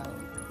to know.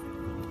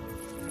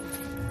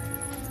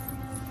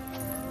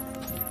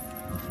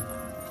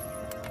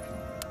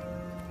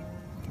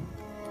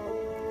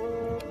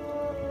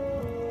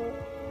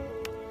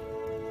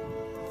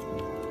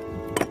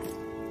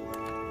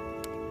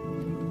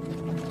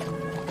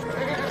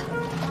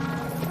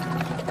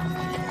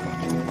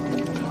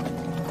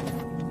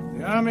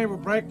 The army will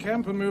break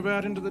camp and move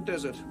out into the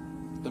desert.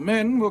 The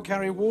men will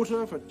carry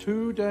water for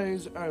 2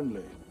 days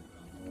only.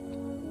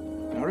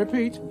 I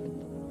repeat,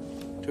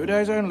 2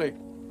 days only.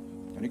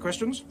 Any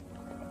questions?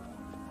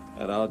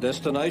 At our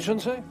destination,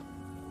 sir?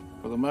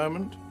 For the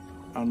moment,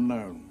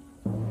 unknown.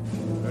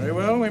 Very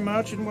well, we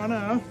march in 1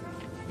 hour.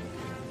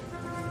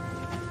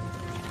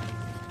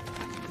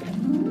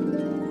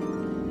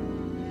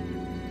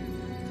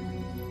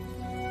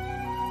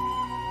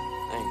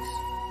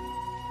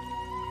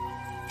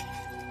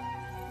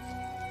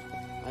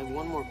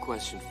 One more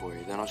question for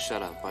you, then I'll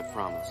shut up, I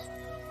promise.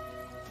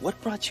 What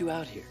brought you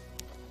out here?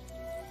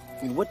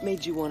 I mean, what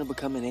made you want to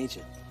become an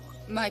agent?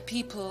 My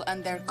people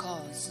and their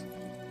cause.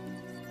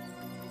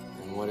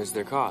 And what is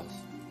their cause?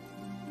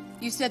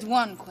 You said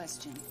one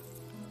question.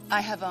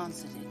 I have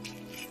answered it.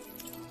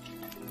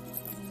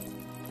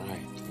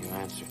 Right, you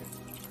answered it.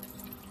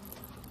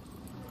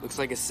 Looks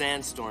like a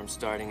sandstorm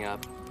starting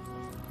up.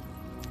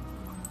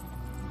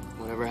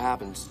 Whatever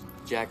happens,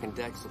 Jack and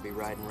Dex will be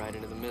riding right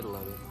into the middle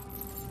of it.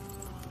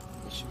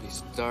 Should be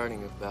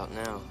starting about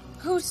now.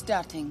 Who's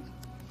starting?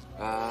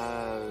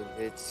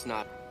 It's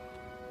not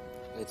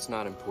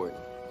important.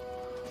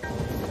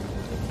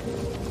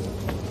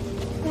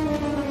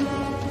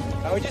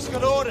 We just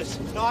got orders.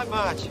 Night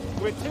march.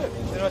 We're two.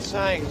 They're not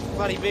saying it's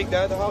bloody big,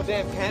 though. The whole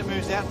damn camp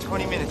moves out in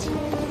 20 minutes.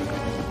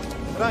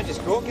 But don't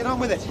just go. Get on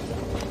with it.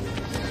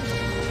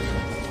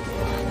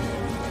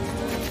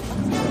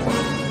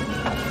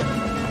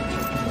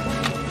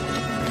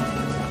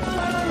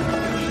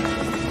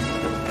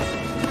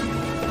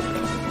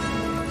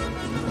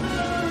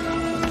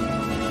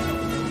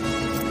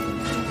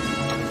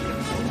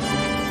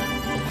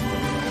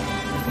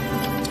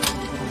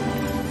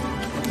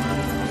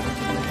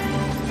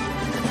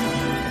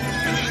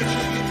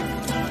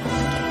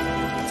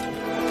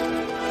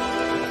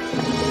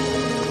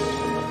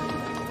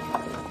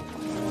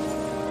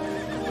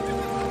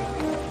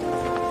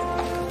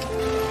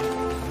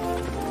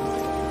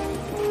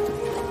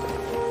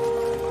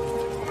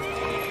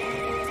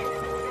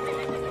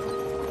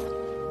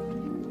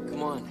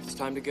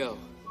 time to go.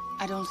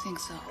 I don't think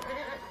so.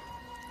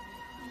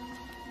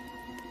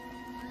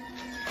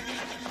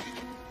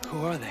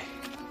 Who are they?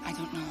 I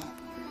don't know.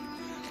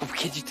 Oh,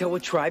 can't you tell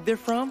what tribe they're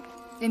from?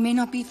 They may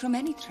not be from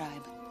any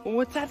tribe. Well,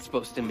 what's that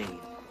supposed to mean?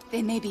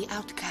 They may be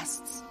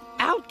outcasts.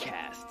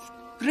 Outcasts?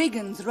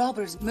 Brigands,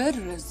 robbers,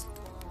 murderers.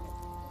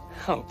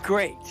 Oh,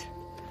 great.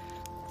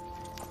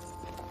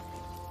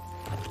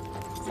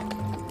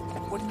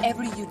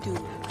 Whatever you do,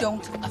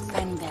 don't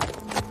offend them.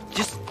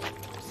 Just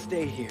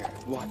stay here.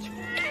 Watch.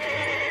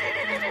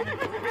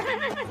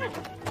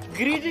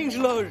 Greetings,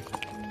 Lord.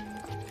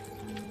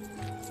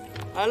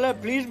 Allah,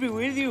 please be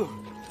with you.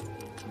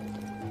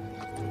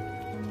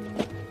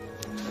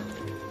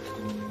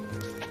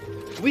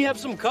 We have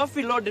some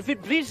coffee, Lord. If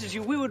it pleases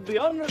you, we would be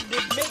honored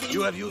if maybe...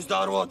 You have used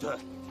our water.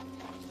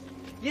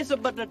 Yes, sir,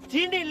 but a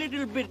teeny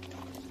little bit.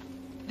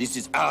 This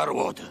is our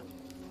water.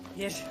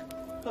 Yes.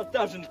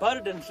 1,000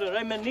 pardons, sir.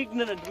 I'm an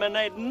ignorant man.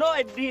 I had no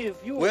idea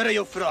if you... Where are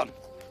you from?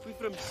 We're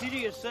from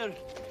Syria, sir.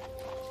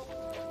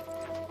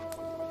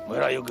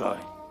 Where are you going?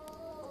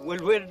 Well,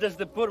 where does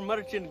the poor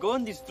merchant go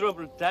in these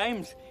troubled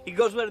times? He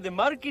goes where the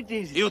market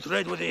is. You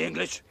trade with the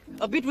English?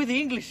 A bit with the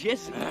English,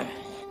 yes.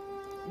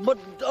 But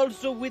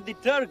also with the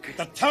Turk.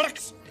 The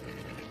Turks?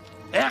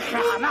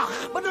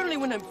 But only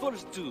when I'm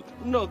forced to.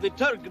 No, the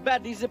Turk,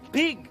 bad. He's a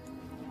pig.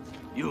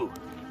 You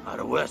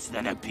are worse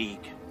than a pig.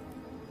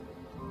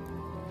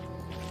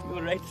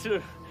 You're right,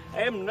 sir.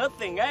 I am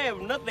nothing. I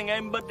have nothing.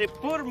 I'm but a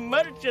poor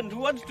merchant who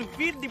wants to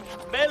feed the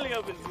belly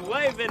of his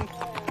wife and...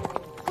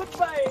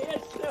 Goodbye,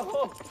 yes,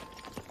 oh.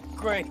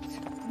 Great.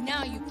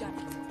 Now you've done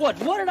it. What?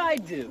 What did I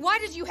do? Why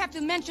did you have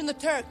to mention the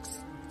Turks?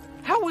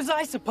 How was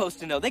I supposed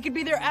to know? They could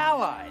be their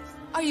allies.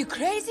 Are you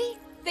crazy?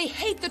 They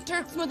hate the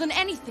Turks more than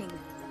anything.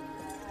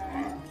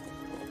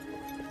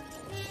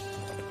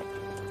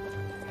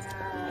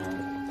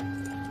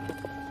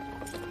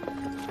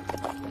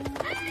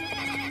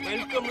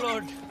 Welcome,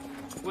 Lord.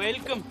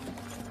 Welcome.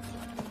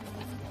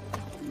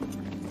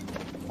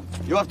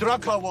 You have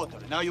drunk our water.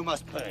 Now you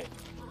must pay.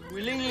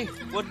 Willingly.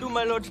 What do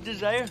my lords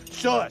desire?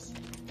 Show us.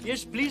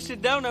 Yes, please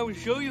sit down. I will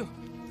show you.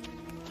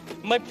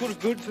 My poor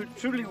goods are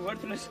truly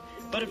worthless.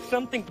 But if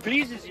something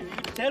pleases you,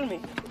 you tell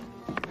me.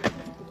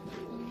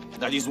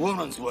 That is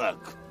woman's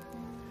work.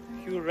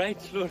 You're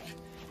right, Lord.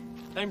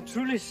 I'm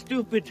truly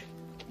stupid.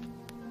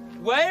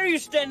 Why are you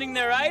standing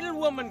there idle,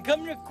 woman?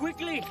 Come here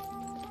quickly.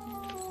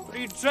 Are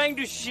you trying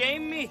to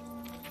shame me?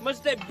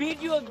 Must I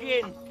beat you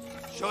again?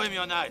 Show him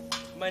your knife.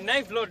 My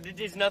knife, Lord, it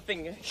is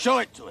nothing. Show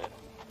it to him.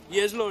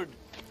 Yes, Lord.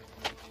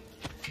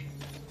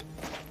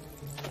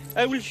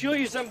 I will show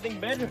you something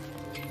better.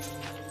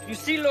 You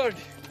see, Lord,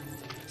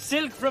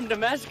 silk from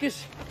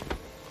Damascus.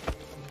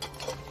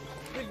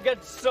 We've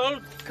got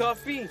salt,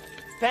 coffee,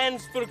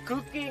 pans for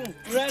cooking,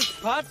 brass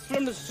pots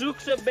from the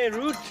souks of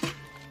Beirut.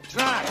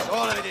 Trash!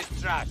 All of it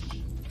is trash.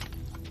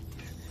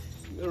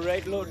 You're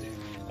right, Lord.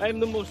 I am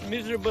the most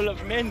miserable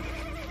of men.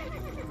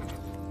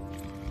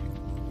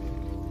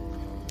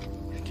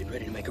 Get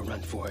ready to make a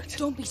run for it.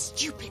 Don't be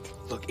stupid.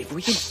 Look, if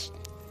we can...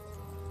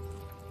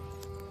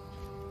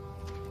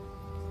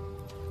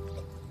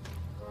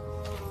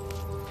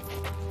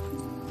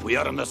 We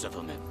are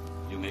merciful men.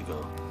 You may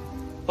go.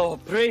 Oh,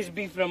 praise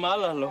be from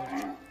Allah, Lord.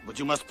 But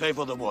you must pay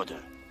for the water.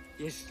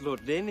 Yes,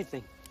 Lord,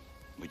 anything.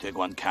 We take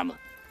one camel.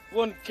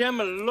 One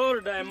camel,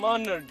 Lord, I am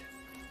honored.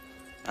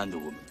 And the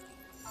woman.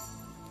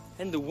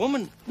 And the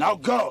woman? Now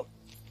go!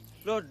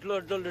 Lord,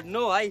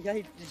 no,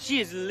 she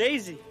is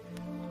lazy.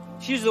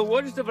 She's the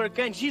worst of her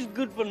kind. She's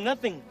good for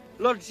nothing.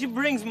 Lord, she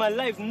brings my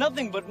life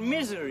nothing but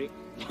misery.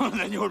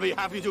 Then you'll be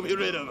happy to be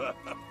rid of her.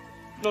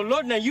 No,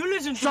 Lord, now you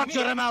listen to me. Shut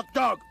your mouth,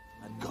 dog!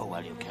 And go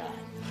while you can.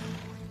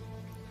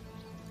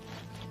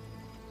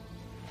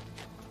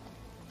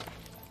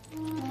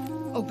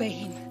 Obey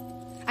him.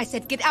 I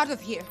said get out of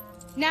here.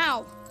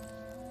 Now!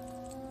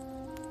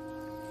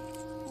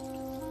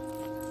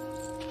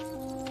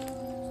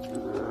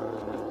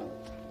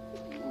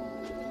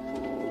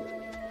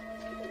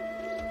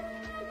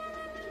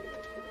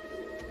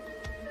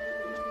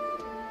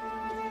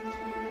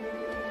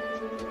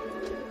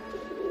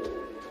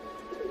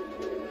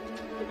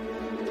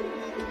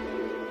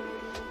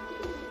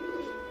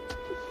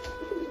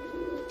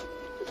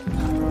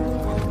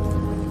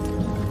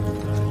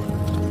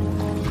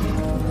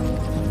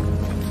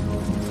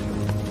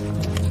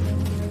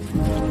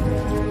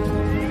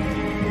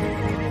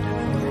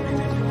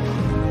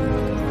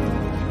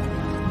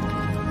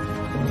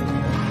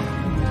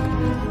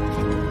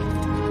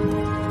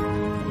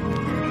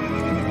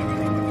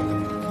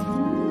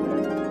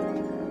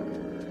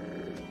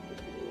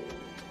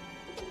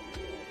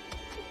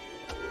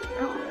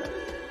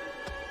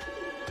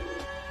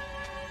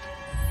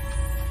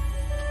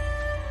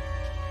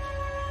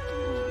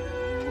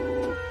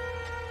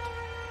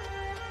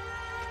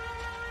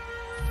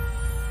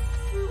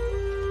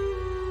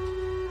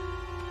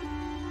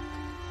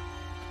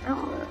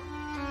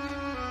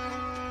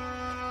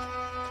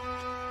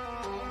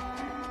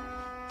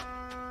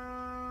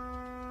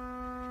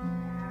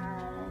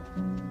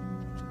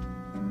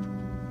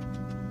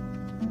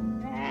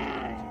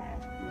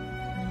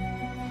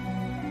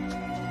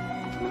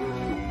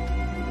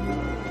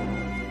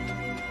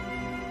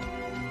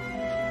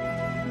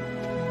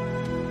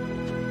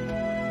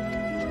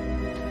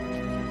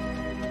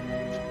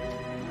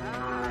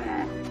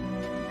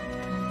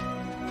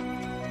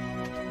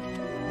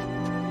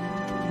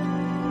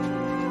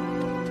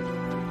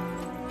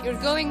 You're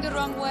going the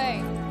wrong way.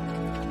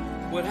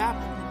 What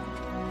happened?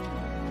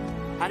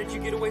 How did you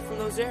get away from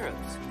those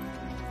Arabs?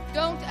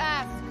 Don't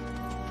ask.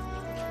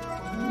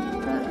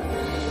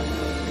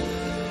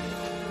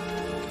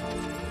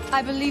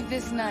 I believe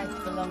this knife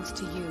belongs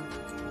to you.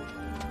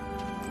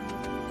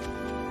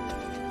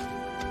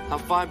 How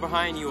far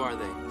behind you are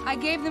they? I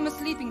gave them a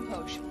sleeping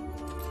potion.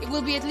 It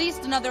will be at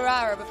least another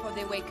hour before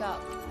they wake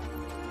up.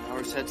 An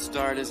hour's head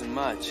start isn't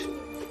much.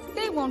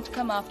 They won't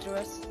come after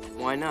us.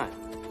 Why not?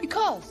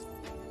 Because.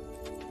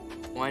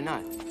 Why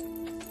not?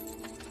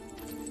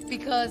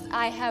 Because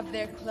I have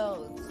their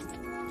clothes.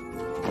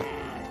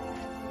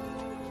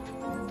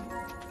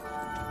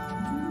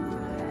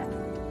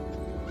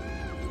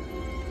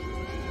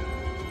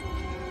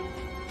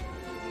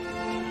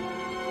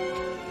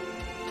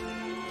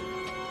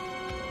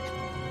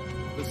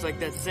 Looks like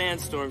that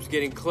sandstorm's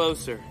getting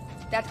closer.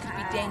 That could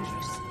be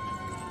dangerous.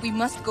 We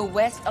must go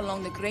west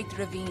along the Great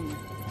Ravine.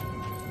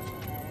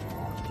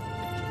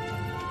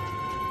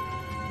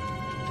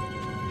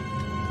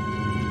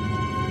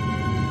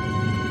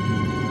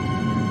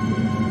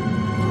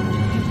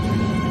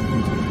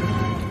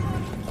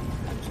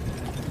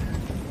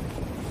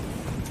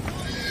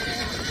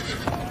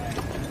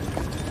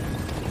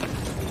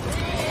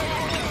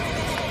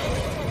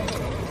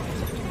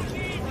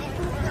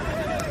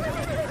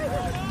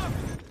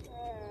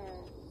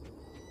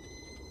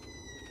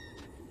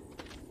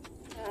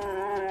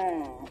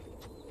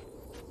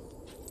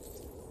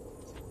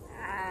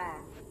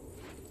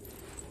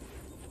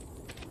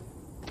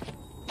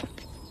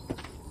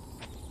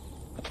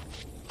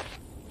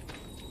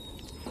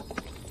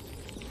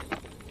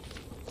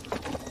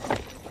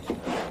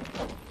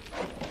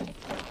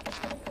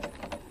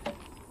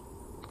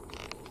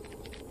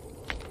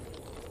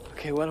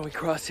 Okay, why don't we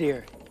cross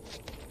here?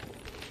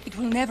 It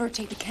will never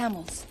take the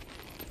camels.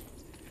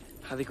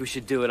 I think we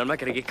should do it. I'm not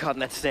gonna get caught in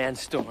that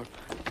sandstorm.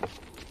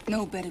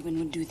 No Bedouin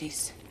would do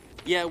this.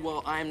 Yeah,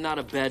 well, I'm not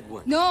a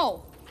Bedouin.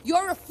 No!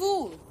 You're a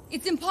fool!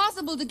 It's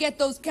impossible to get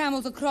those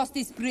camels across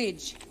this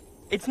bridge.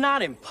 It's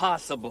not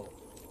impossible.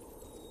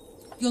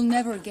 You'll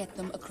never get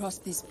them across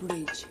this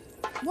bridge.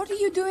 What are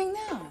you doing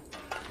now?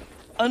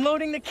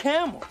 Unloading the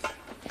camels.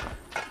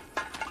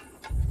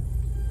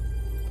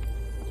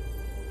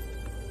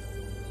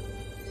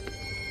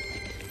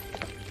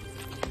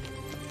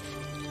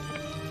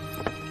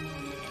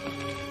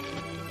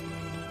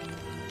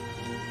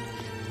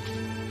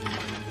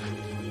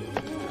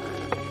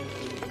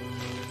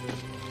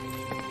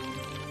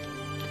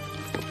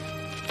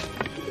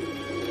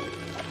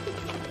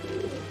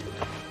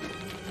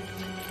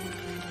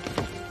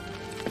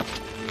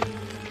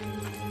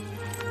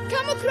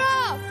 Come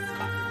across!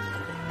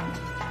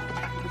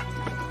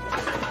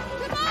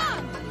 Come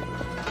on!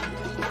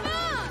 Come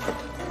on!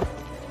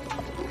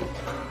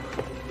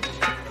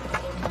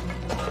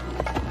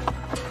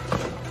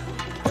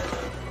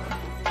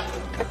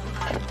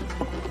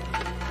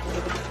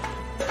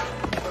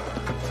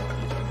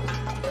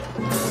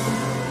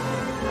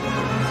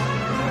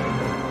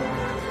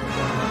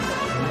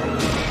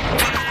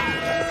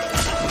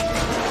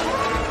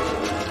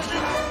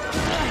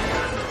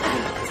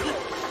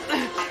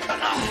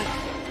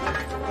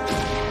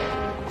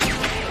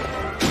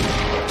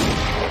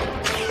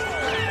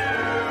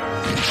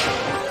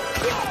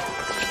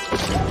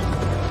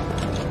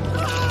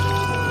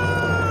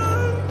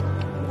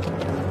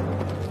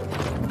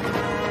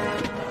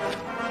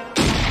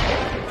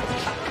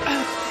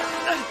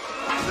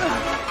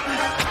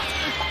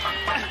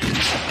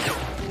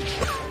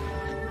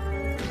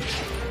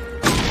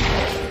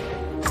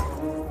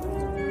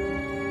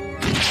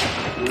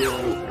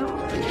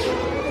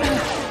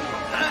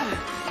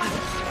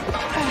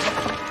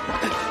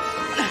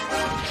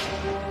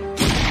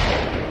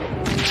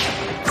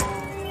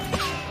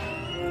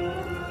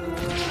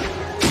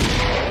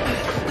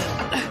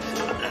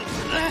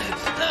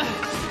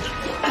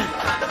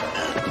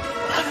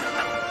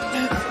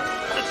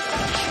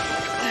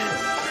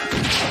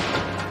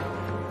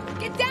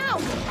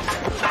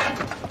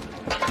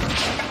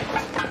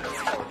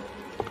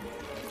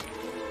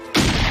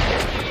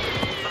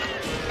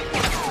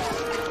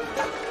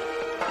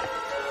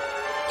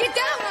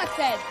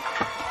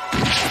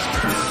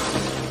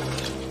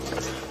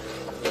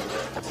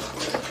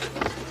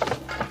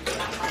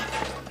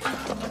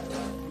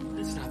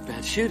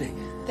 Shooting.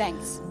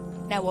 Thanks.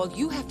 Now all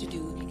you have to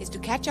do is to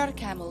catch our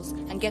camels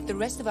and get the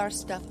rest of our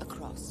stuff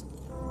across.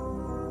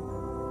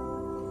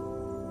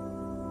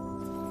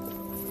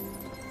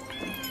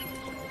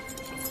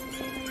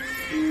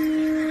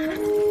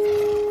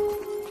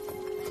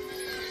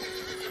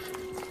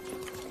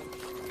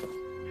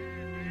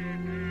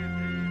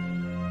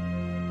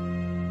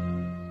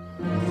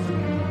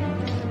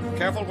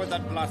 Careful with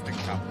that plastic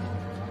cup.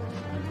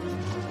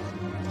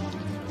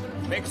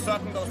 Make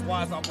certain those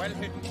wires are well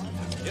hidden.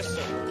 Yes,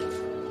 sir.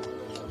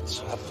 What's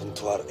happened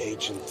to our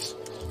agent?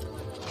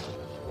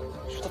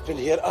 Should have been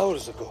here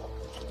hours ago.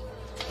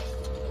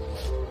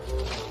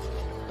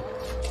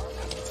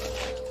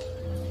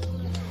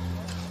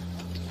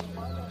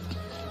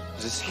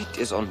 This heat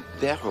is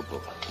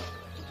unbearable.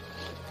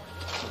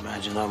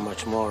 Imagine how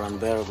much more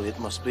unbearable it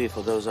must be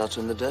for those out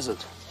in the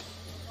desert.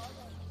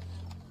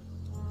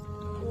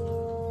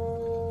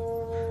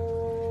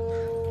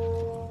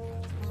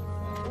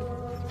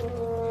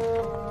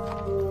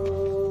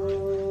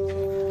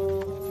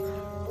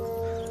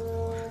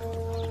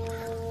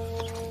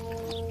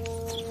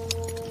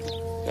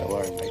 Don't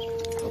worry, mate.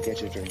 I'll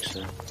get you a drink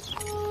soon.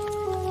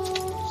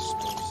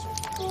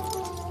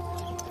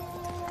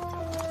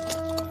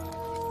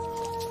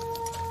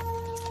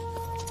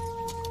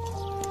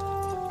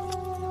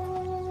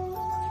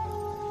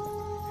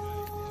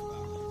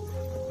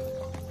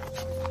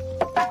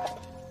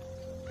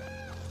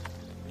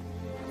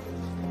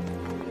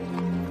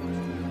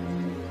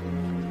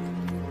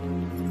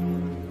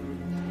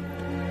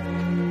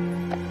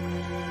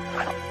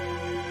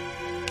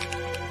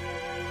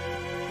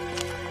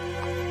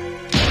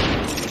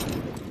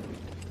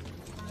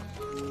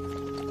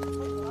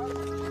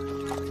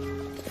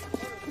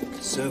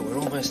 Sir, we're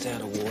almost out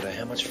of water.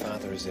 How much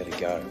farther is there to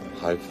go?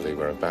 Hopefully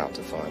we're about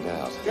to find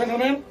out.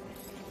 Gentlemen,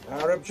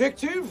 our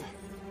objective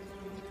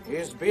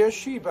is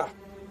Beersheba.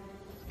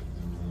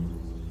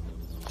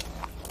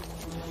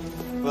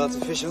 Well, it's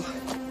official.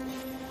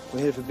 We're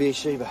headed for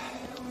Beersheba.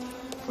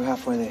 We're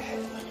halfway there.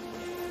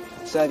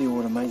 Save your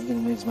water, mate. You're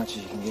going to need as much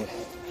as you can get.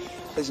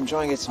 Listen,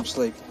 try and get some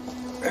sleep.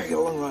 We've got a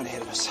long ride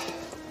ahead of us.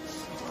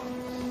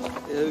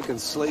 Yeah, who can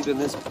sleep in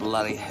this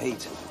bloody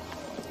heat?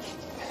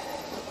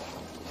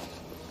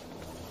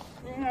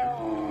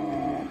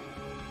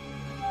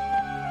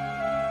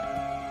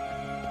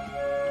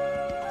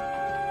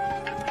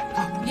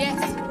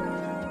 Yes,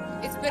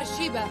 it's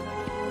Beersheba.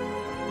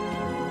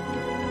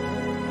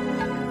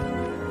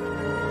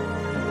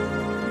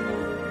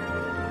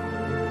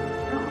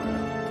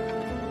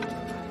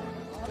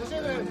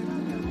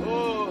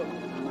 Oh,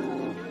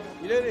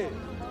 Ellery.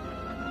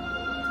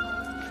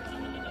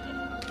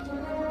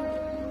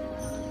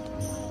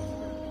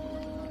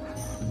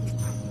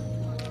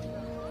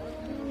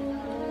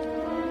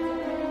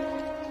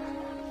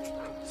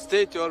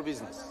 State your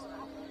business.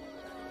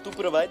 To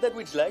provide that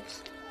which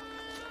lacks.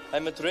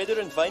 I'm a trader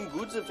in fine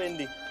goods,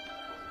 Effendi.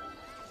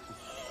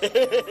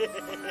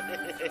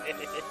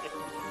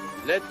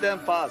 Let them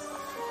pass.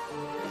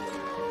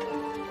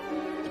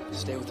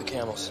 Stay with the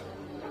camels.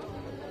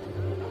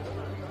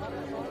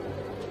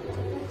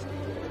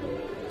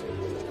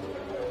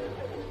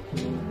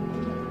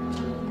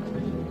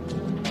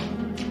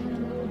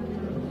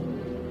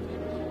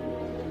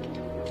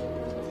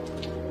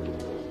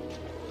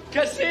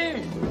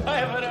 Kasim, I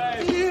have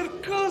arrived. Dear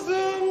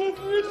cousin,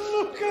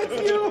 look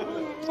at you.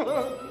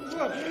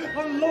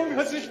 How long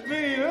has it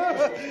been,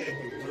 huh?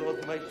 You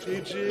brought my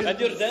pigeon. And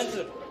your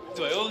dancer.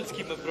 Do I always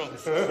keep my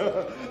promise?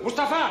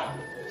 Mustafa,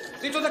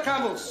 see to the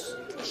camels.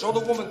 Show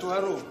the woman to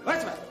her room.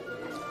 Right, man.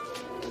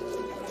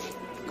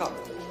 Come.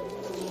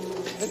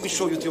 Let me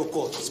show you to your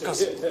quarters,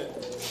 cousin.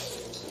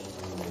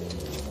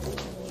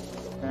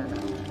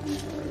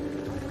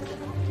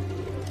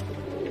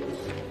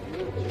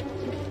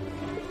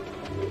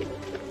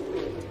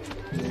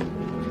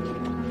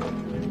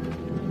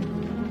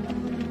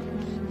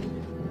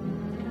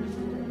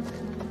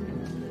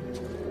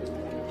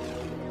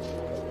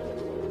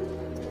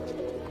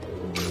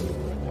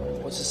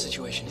 What's the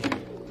situation here?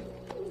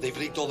 They've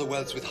rigged all the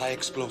wells with high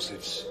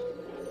explosives.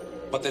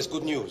 But there's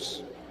good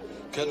news.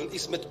 Colonel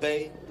Ismet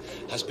Bey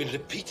has been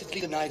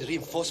repeatedly denied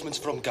reinforcements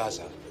from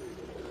Gaza.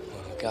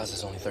 Well,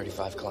 Gaza's only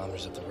 35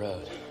 kilometers up the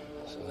road,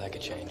 so that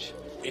could change.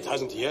 It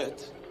hasn't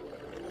yet.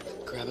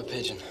 Grab a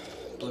pigeon.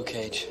 Blue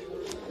cage.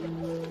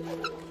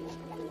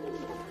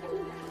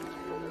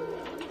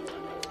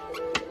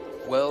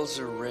 Wells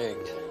are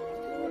rigged.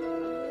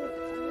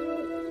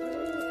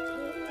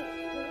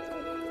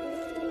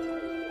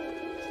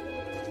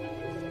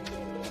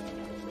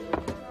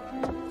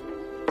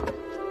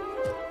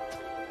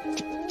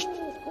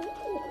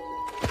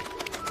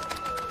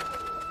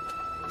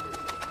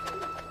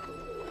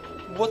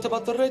 What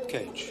about the red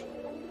cage?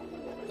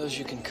 Those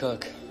you can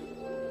cook.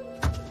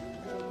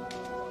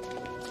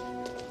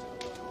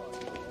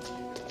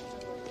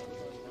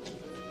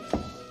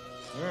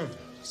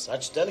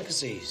 Such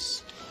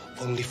delicacies.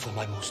 Only for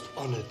my most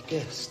honored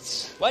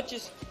guests.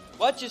 Watches.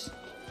 Watches.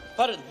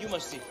 Pardon, you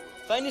must see.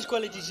 Finest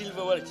quality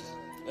silver watches.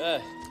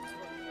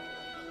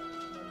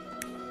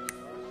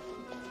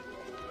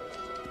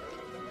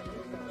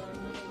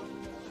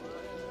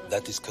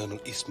 That is Colonel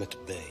Ismet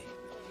Bey,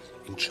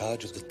 in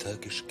charge of the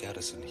Turkish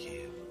garrison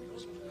here.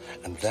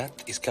 And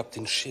that is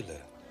Captain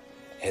Schiller,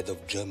 head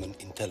of German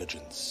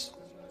intelligence.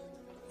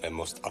 A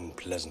most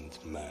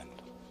unpleasant man.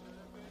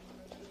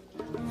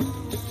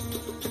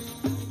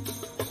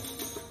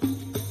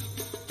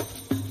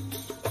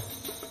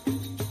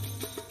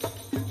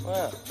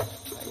 Well,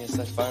 I guess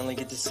I finally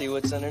get to see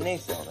what's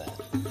underneath all that.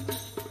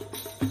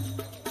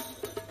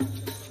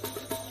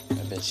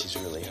 I bet she's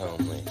really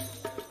homely.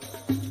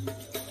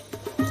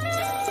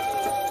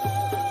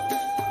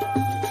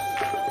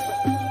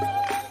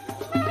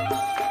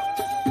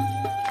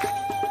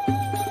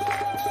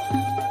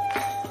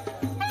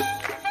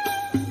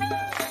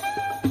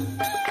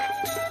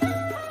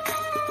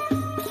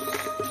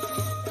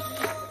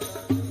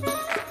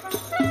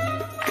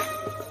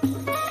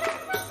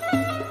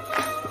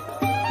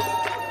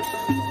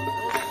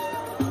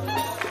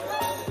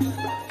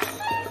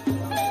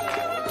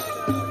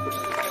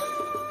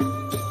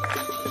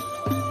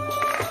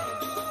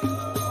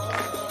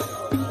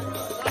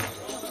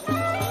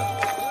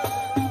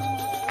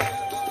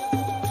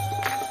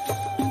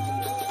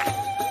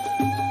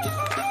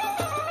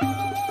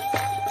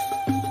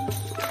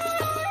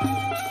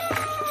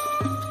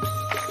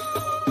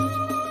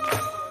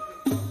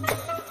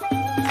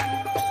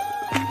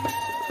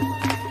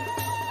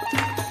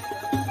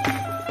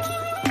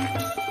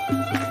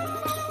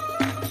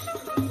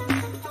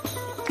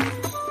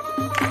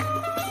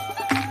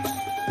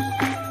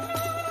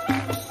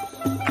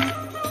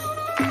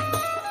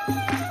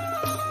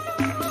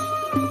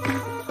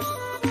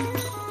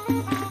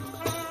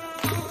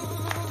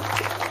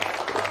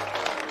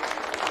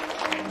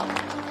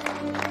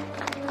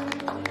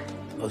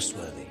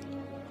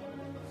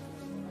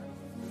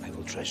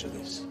 treasure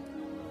this.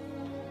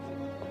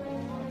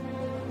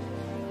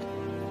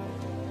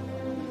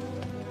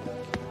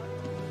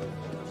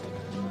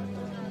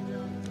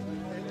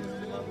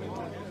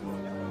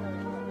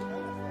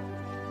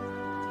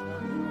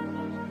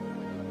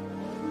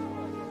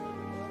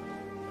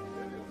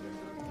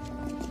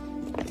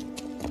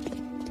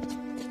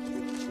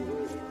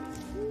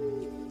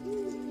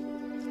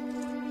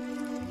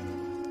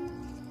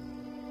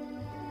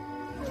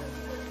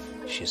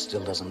 She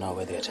still doesn't know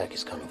where the attack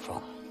is coming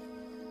from.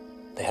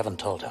 They haven't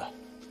told her.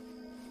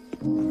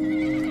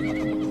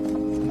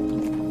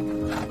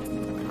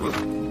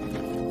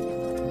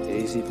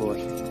 Easy, boy.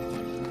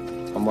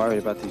 I'm worried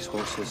about these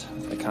horses.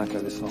 They can't go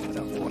this long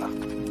without water.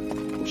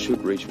 We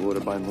should reach water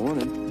by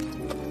morning.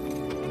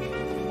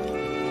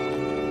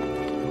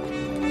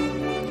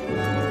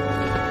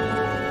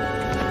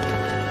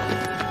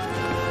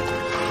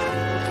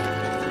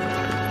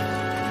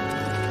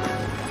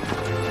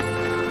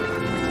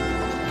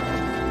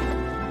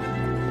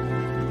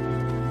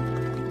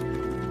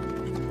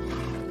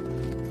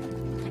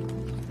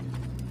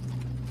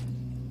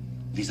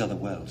 These are the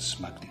wells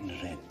marked in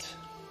red.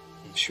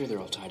 I'm sure they're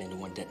all tied into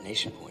one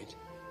detonation point.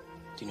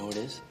 Do you know what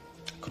it is?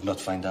 Could not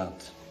find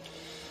out.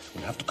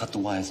 We'll have to cut the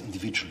wires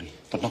individually,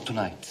 but not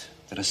tonight.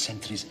 There are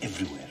sentries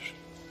everywhere.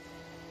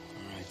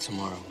 All right,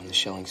 tomorrow when the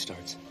shelling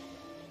starts.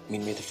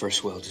 Meet me at the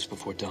first well just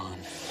before dawn.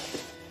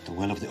 The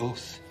well of the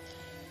oath.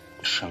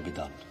 It shall be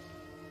done.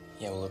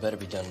 Yeah, well, it better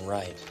be done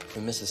right. If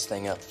we miss this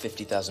thing up,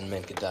 50,000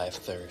 men could die of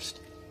thirst.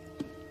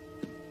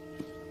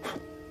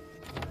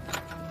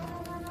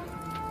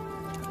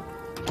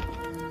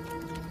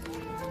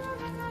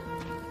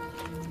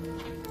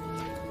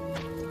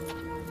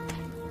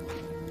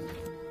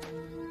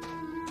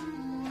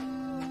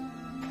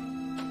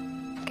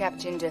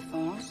 Captain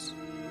Defense.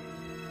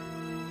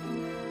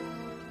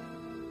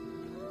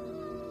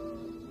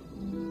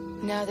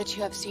 Now that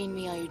you have seen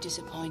me, are you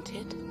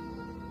disappointed?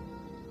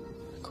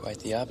 Quite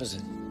the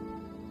opposite.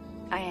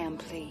 I am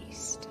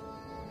pleased.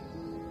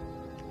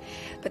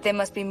 But there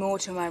must be more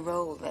to my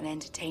role than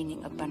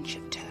entertaining a bunch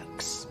of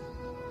Turks.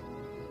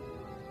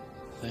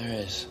 There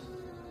is.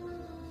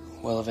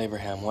 Well of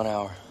Abraham, 1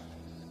 hour.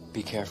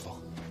 Be careful.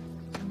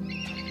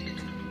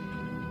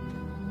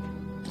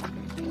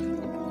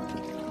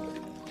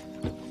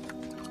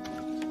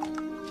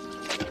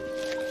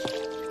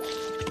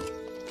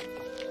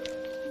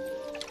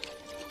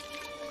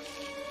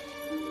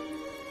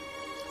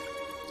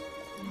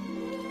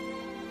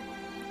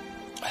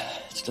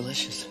 It's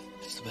delicious.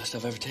 It's the best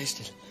I've ever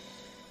tasted.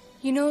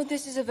 You know,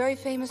 this is a very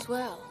famous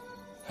well.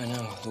 I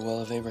know, the Well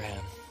of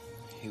Abraham.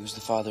 He was the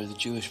father of the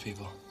Jewish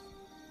people.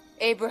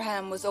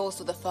 Abraham was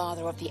also the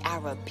father of the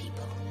Arab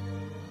people.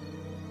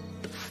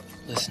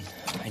 Listen,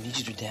 I need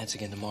you to dance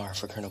again tomorrow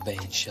for Colonel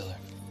Bille and Schiller.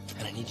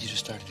 And I need you to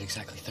start at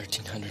exactly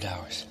 1300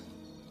 hours.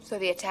 So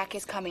the attack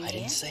is coming I here?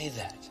 didn't say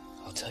that.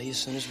 I'll tell you as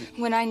soon as we...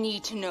 When I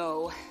need to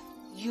know,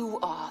 you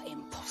are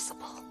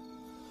impossible.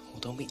 Well,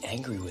 don't be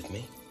angry with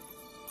me.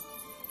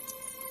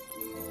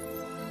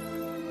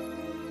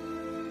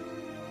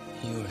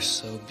 You are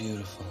so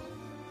beautiful.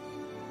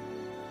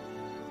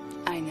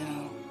 I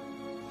know.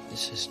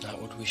 This is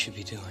not what we should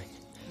be doing.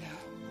 No.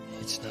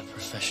 It's not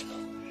professional.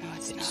 No,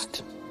 it's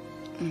not.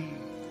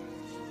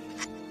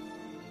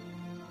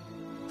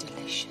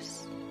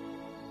 Delicious.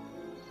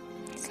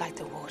 It's like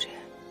the water.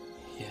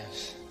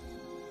 Yes.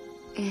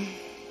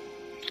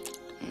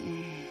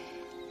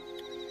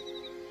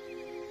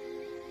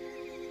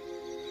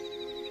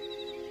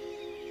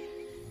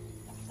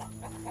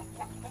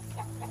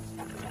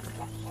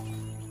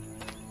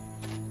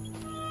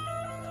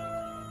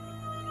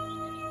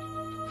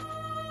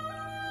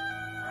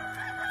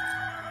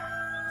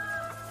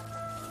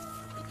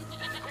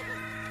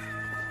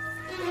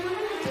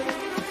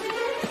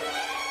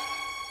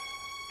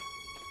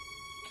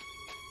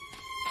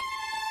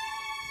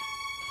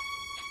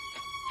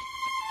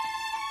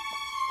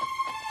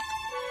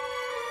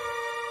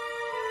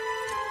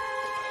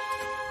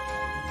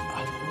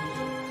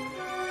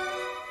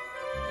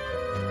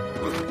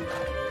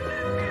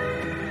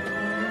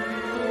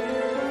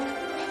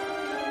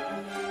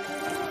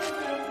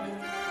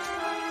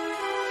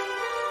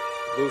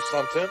 Lose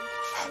something?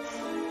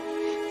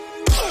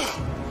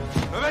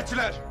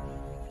 Nöbetçiler!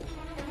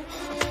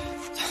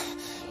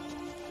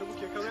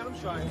 Çabuk yakalayalım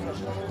şu an.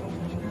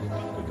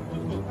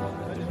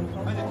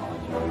 Hadi.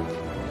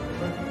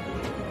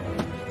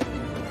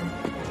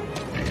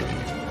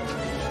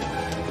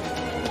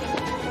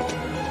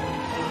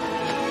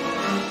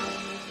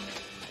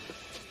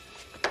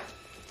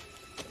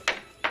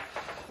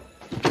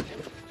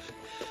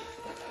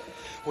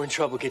 We're in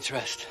trouble. Get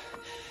dressed.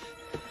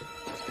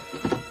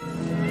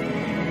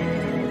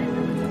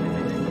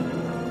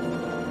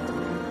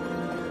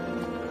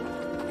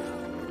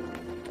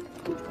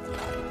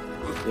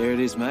 There it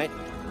is, mate.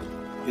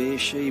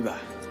 Beersheba.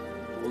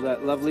 All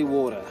that lovely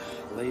water.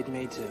 Lead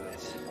me to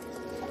it.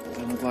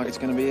 Don't look like it's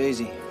going to be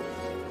easy.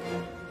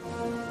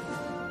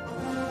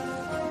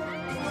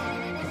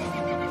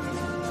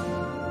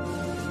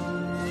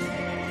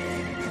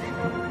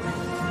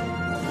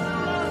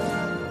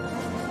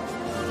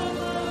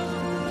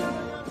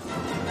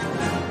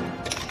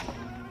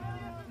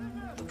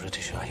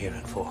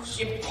 course.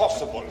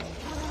 Impossible.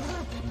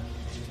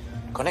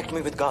 Connect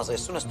me with Gaza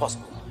as soon as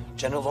possible.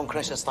 General von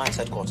Kressenstein's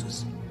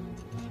headquarters.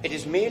 It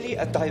is merely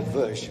a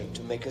diversion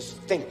to make us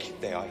think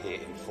they are here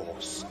in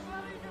force.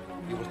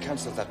 We will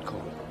cancel that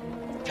call.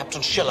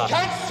 Captain Schiller.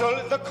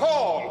 Cancel the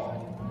call!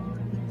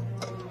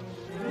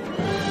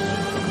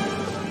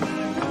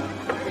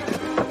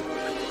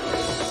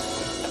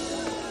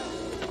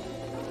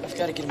 I've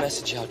got to get a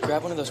message out.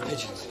 Grab one of those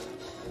pigeons.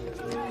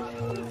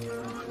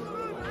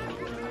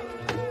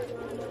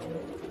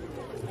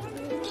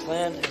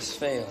 Plan has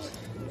failed.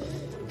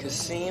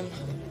 Kasim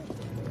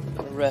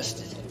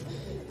arrested.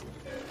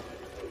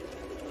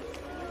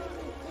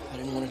 I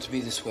didn't want it to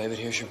be this way, but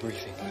here's your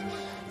briefing.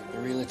 The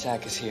real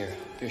attack is here,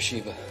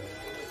 Beersheba.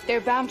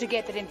 They're bound to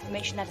get that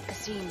information out of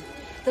Kasim.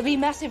 There'll be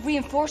massive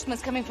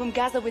reinforcements coming from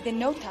Gaza within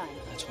no time.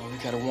 That's why we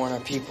gotta warn our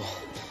people.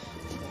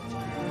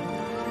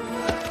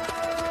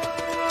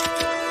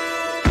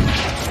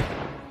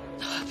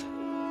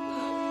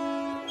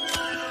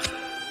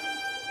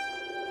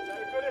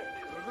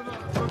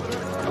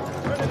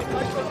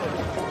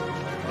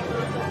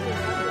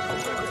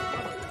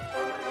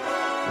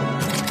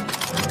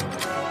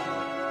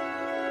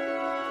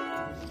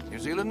 New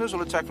Zealanders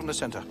will attack from the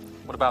center.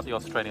 What about the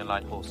Australian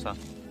light horse, sir?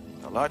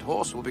 The light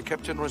horse will be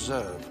kept in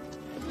reserve.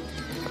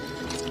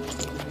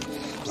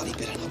 Bloody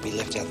better not be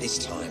left out this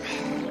time.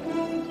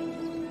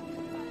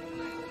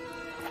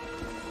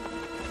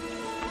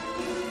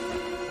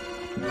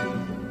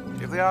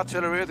 Give the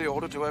artillery the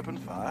order to open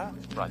fire.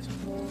 Right.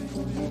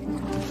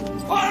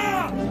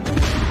 Fire!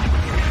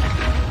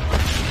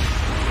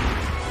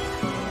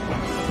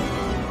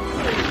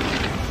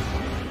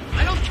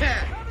 I don't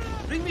care.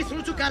 Bring me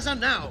through to Gaza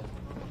now.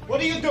 What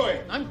are you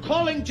doing? I'm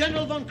calling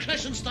General von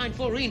Kressenstein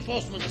for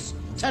reinforcements.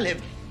 Tell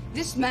him.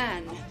 This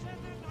man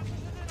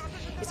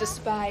is a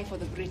spy for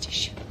the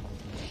British.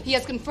 He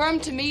has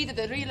confirmed to me that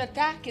the real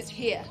attack is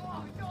here,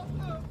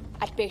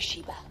 at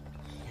Beersheba.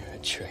 You're a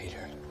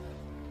traitor.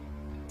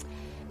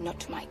 Not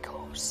to my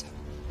cause.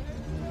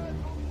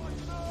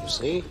 You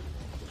see,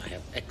 I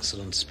have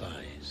excellent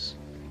spies.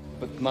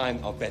 But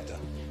mine are better.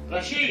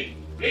 Rashid,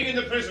 bring in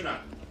the prisoner.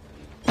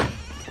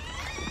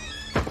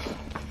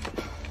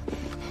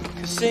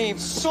 Kasim.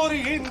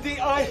 Sorry, Indy,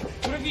 what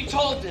have you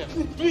told them?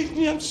 Believe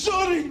me, I'm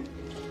sorry.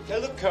 Tell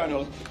the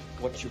Colonel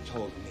what you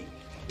told me.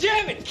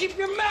 Damn it! Keep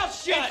your mouth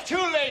shut! It's too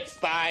late,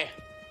 spy.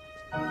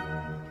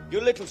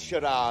 Your little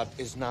charade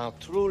is now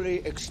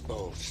truly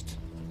exposed.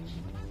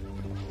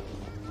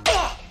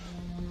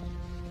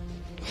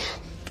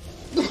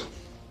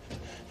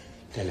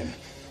 Tell him.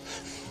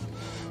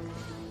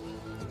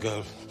 The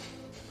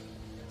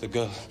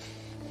girl,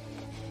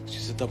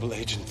 she's a double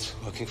agent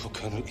working for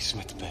Colonel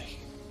Ismet Bey.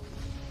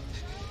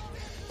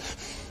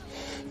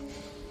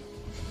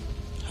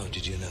 How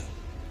did you know?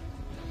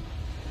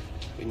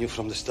 We knew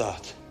from the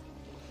start.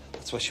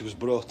 That's why she was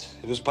brought.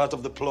 It was part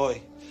of the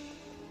ploy.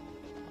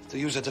 To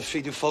use her to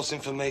feed you false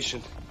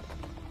information.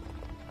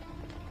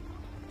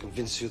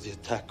 Convince you the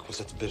attack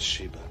was at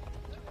Beersheba.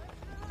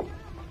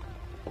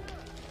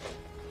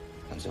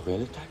 And the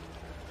real attack?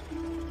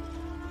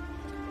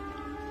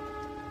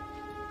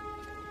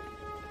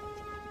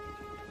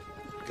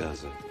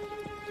 Gaza.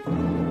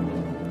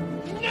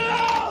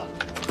 No!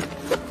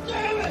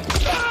 Damn it!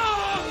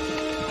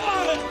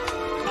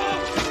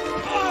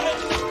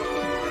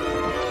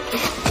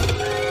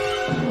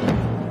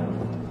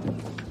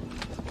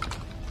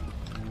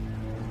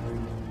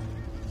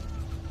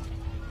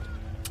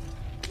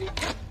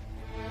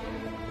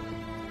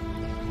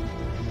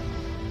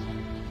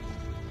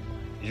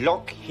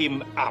 Lock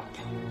him up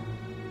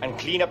and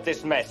clean up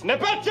this mess.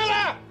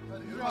 Nebachala!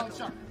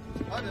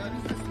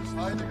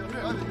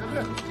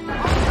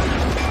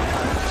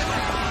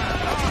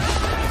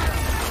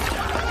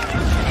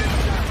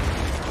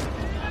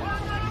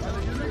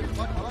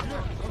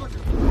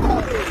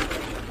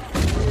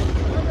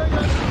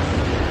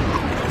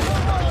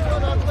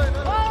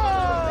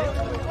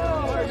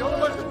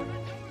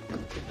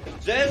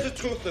 There's the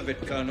truth of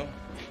it, Colonel.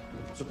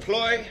 The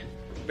ploy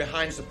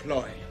behind the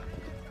ploy.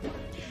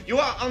 You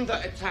are under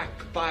attack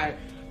by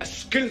a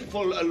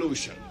skillful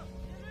illusion.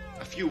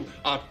 A few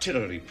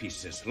artillery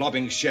pieces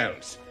lobbing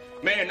shells.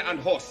 Men and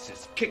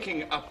horses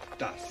kicking up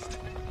dust.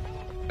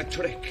 A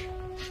trick.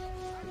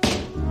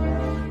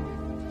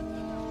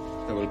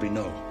 There will be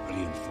no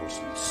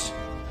reinforcements.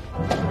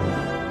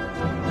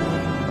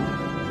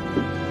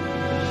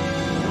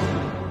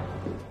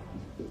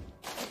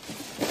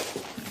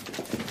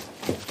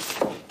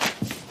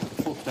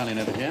 Darling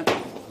over here.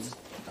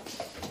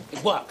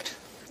 It worked.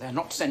 They're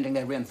not sending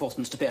their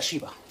reinforcements to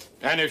Beersheba.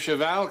 And if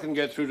Cheval can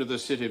get through to the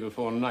city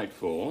before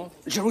nightfall...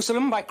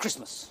 Jerusalem by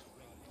Christmas.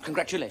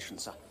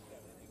 Congratulations, sir.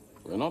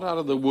 We're not out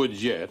of the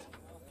woods yet.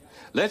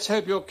 Let's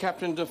hope your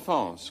Captain de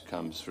France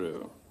comes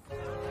through.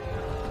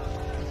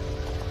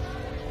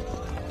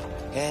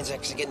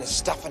 Anzacs are getting the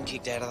stuffing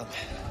kicked out of them.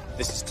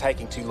 This is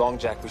taking too long,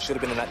 Jack. We should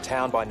have been in that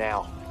town by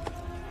now.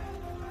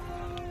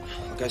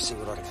 I'll go see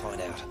what I can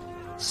find out.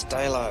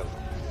 Stay low.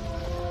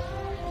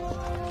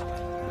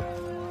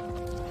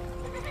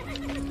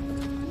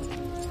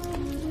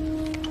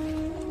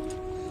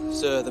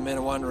 Sir, the men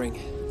are wondering.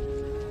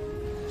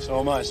 So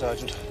am I,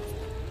 Sergeant.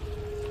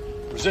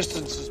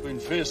 Resistance has been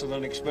fiercer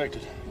than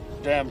expected.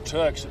 Damn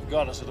Turks have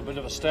got us at a bit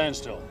of a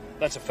standstill.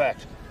 That's a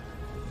fact.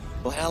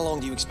 Well, how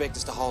long do you expect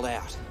us to hold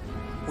out?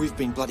 We've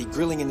been bloody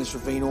grilling in this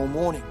ravine all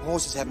morning.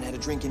 Horses haven't had a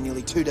drink in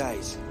nearly 2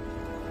 days.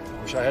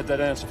 Wish I had that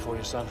answer for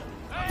you, son.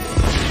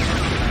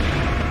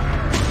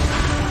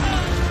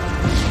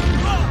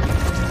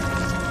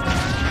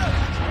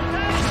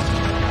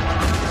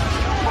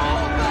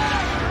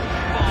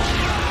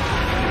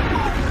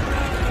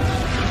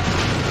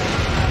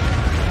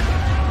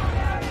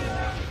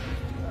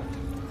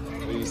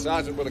 The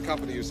sergeant will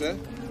accompany you, sir.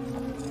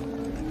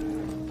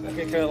 Thank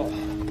you, Colonel.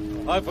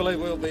 Hopefully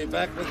we'll be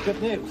back with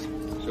good news.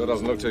 Sure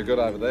doesn't look too good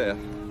over there.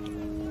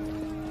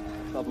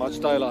 Not much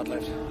daylight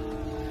left.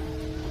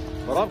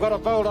 But I've got a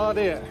bold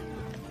idea.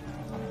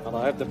 And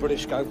I hope the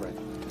British go for it.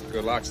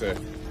 Good luck, sir.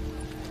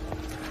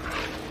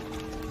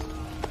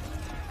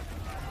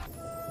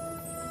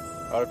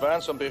 Our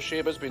advance on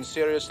Beersheba has been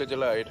seriously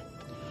delayed.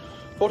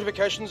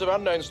 Fortifications of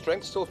unknown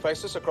strength still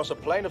face us across a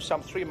plain of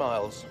some 3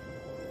 miles.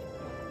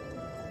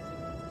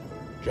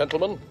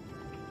 Gentlemen,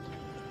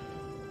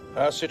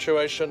 our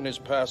situation is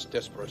past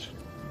desperate.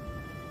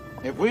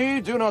 If we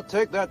do not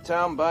take that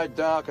town by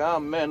dark, our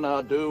men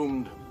are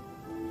doomed.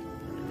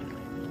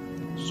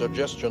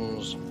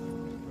 Suggestions?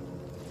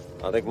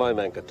 I think my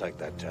men could take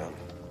that town.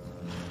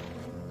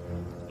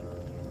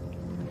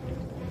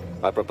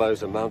 I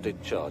propose a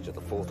mounted charge at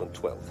the 4th and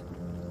 12th.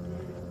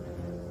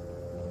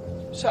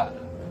 Sir,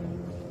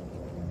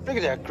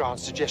 Brigadier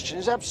Grant's suggestion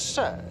is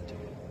absurd.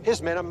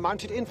 His men are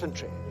mounted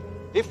infantry.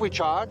 If we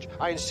charge,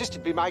 I insist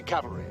it be my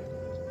cavalry.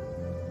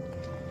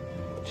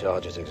 The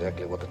charge is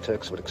exactly what the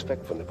Turks would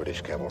expect from the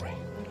British cavalry.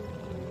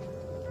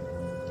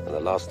 And the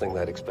last thing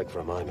they'd expect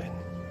from my men.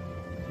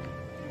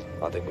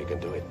 I think we can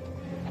do it.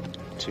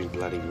 Too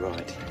bloody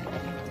right.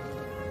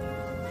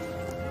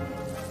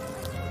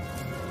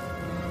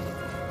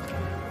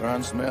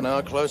 Grant's men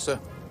are closer.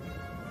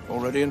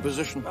 Already in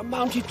position. A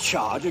mounted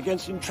charge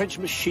against entrenched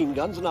machine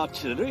guns and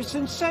artillery is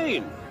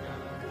insane.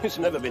 It's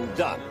never been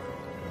done.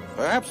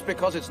 Perhaps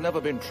because it's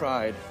never been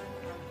tried.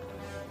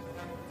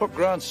 Put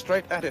Grant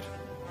straight at it.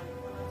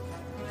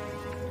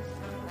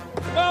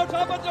 Mount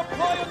up and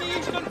deploy on the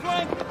eastern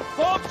flank!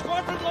 Form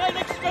squadron line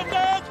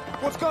extended!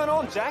 What's going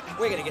on, Jack?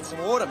 We're going to get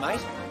some order,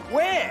 mate.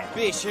 Where?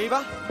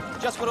 Beersheba.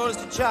 Just got orders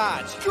to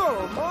charge. God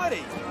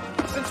almighty!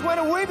 Since when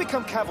have we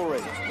become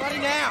cavalry? Bloody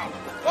now!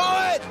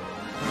 Forward!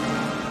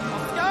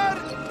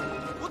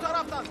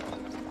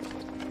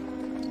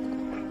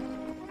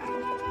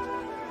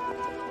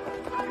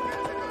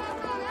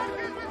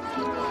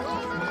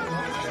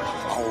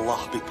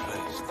 Allah be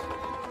praised.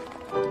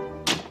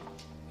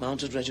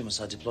 Mounted regiments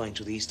are deploying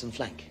to the eastern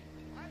flank.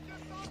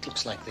 It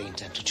looks like they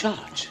intend to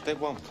charge. They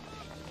won't.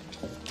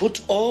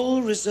 Put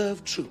all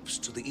reserve troops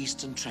to the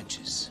eastern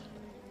trenches,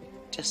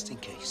 just in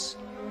case.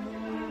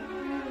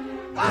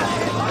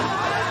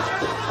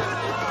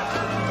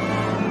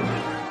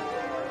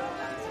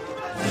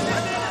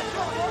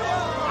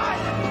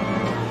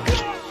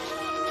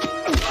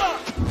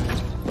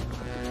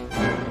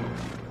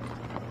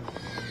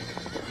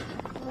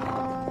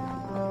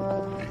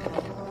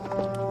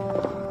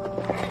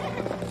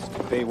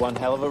 Be one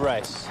hell of a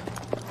race.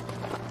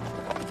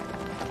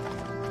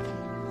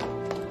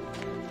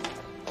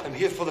 I'm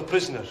here for the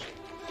prisoner.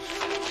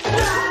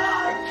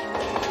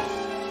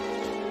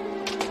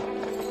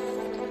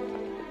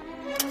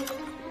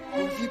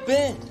 Where have you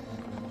been?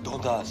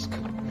 Don't ask.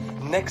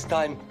 Next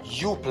time,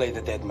 you play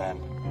the dead man.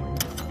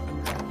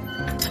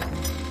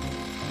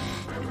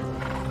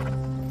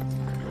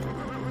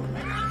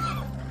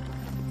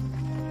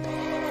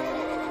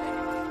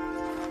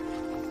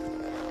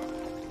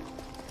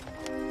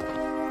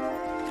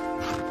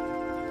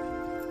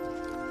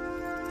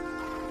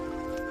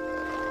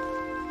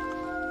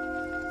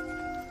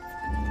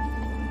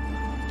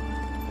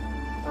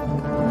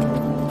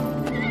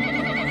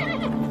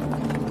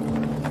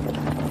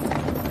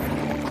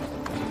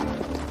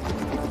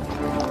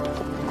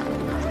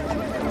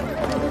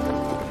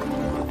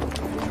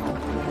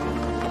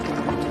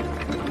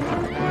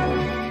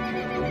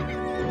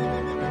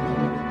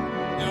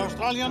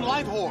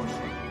 Light horse.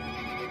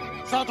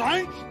 Shot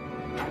range?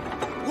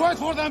 Wait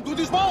for them to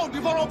dismount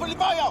before opening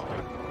fire.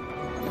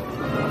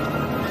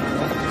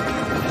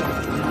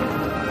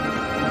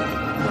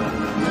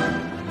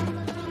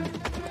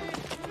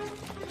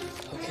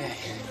 Okay.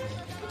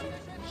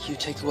 You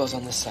take the wells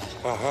on this side.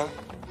 Uh-huh.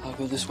 I'll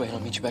go this way and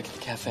I'll meet you back at the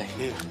cafe.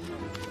 Here.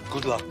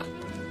 Good luck.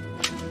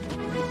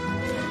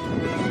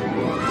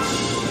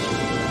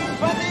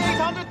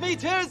 2,800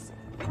 meters!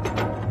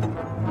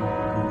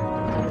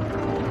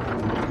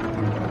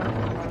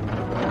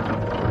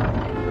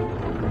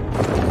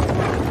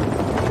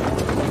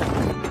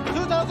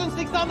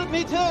 2,600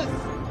 meters!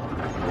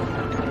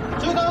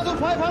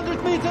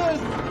 2,500 meters!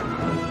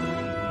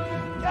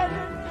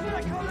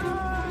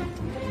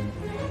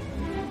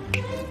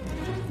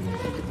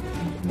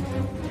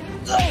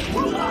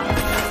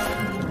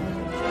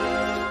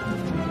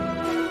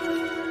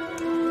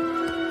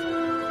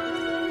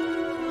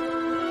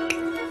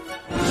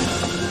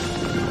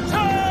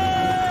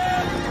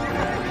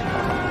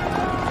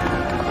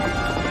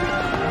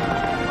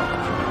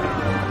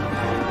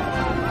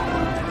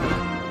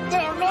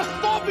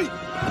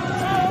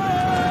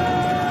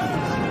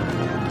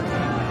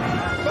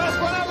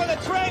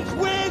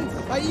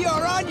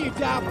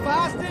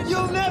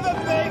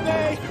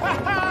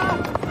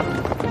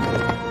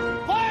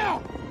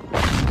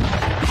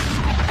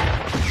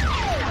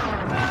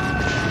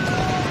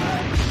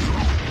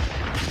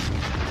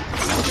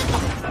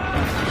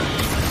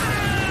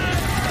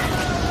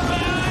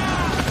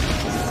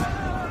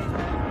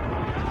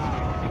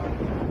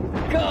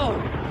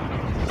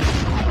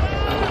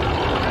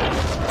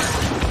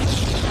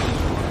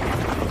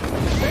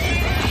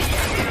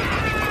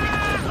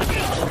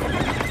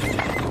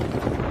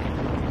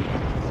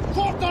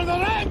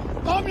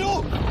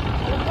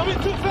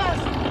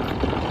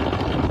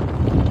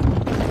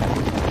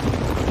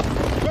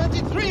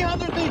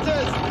 $2,300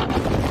 meters!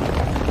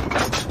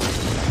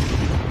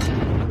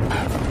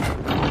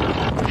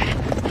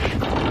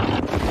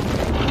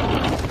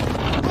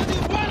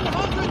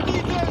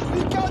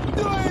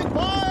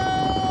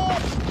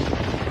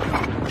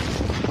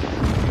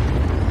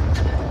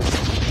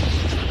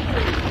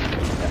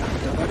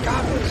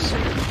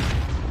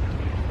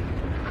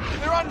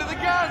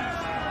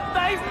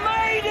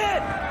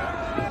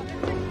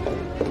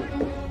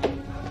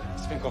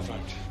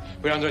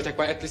 We're under attack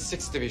by at least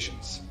 6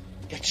 divisions.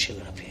 Get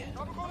Schiller up here.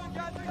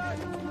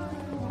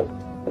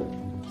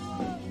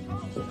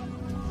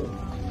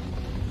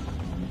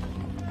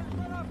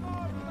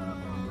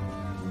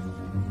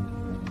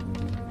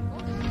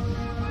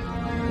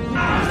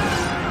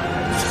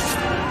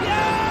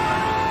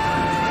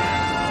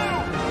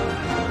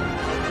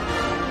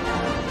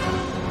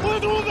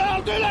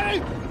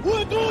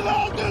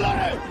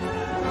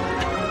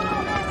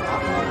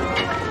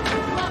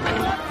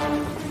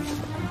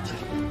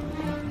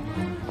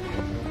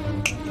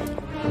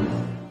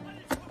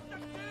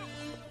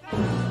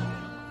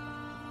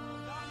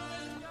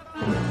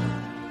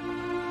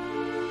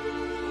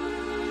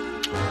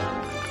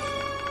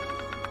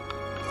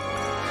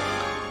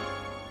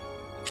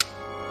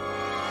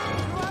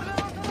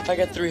 I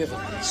got 3 of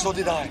them. So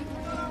did I.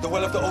 The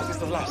Well of the Oath is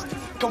the last.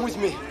 Come with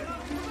me.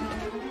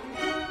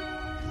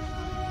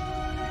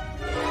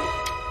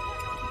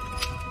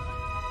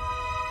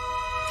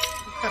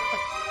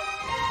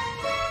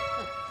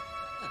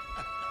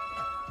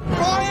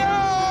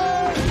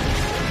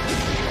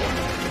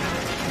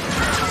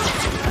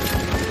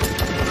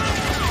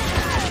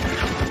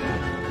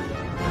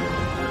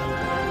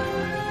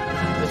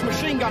 There's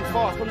machine gun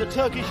fire from the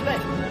Turkish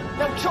left.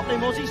 They'll chop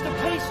them Aussies to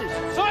pieces.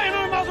 Sign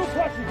on muzzle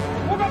crushes.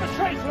 What about the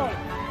trace line?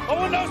 I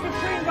want those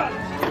machine guns.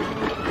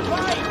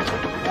 Wait!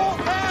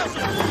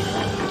 4,000!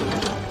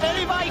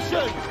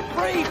 Elevation!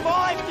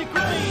 3-5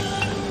 degrees!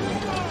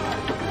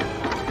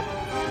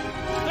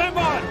 Stand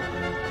by!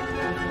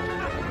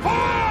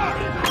 Fire!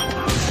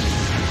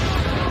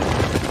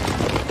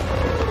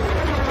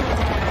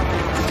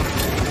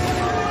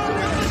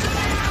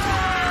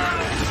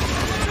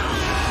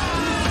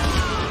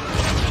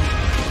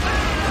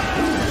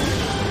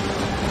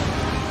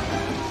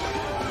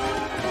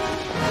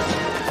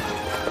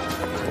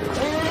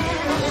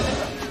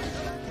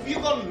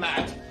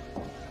 Mad.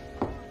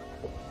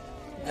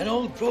 An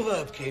old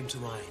proverb came to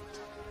mind.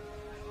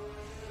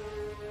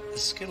 A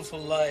skillful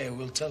liar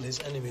will tell his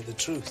enemy the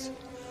truth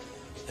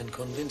and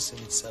convince him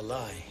it's a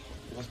lie.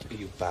 What are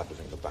you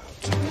babbling about?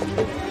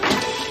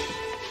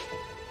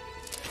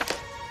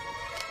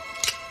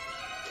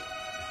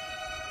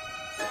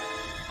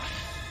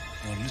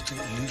 Your little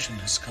illusion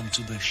has come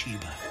to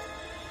Beersheba.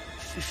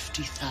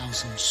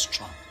 50,000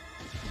 strong.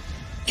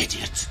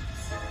 Idiot!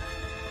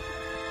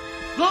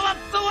 Blow up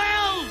the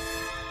wells!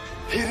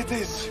 Here it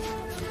is.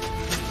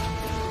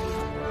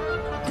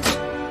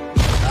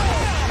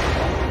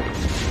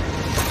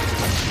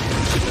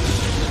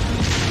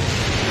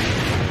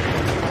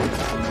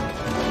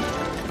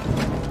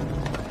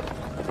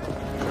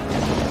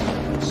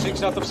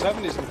 Six out of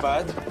 7 isn't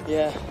bad.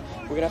 Yeah,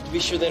 we're gonna have to be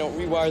sure they don't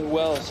rewire the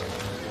wells.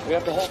 We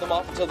have to hold them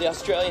off until the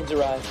Australians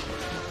arrive.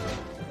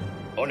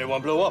 Only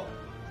one blew up.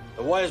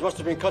 The wires must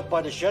have been cut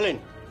by the shelling.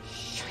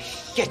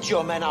 Get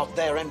your men out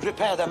there and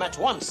repair them at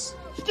once.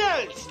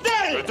 Still!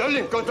 Go,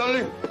 darling, go,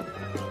 darling.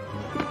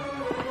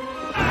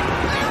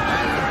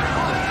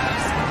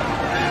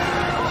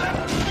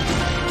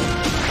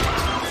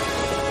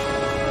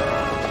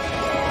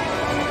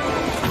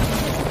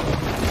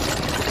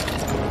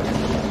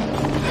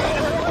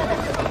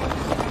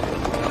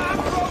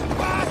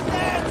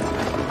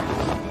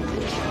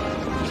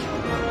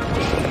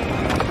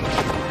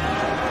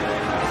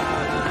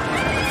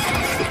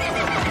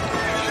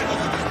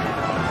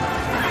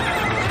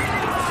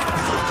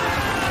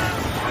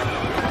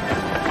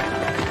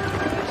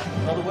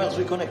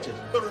 Connected.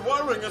 They're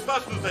rewiring as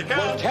fast as they can.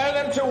 Well, tell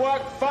them to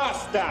work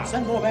faster.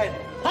 Send more men.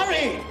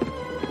 Hurry!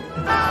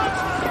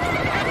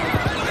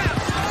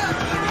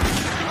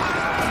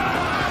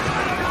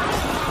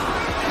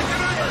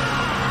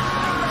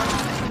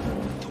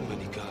 Too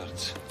many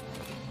guards.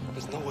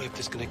 There's no way of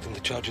disconnecting the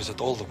charges at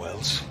all the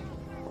wells.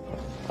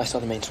 I saw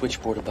the main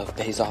switchboard above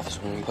Bay's office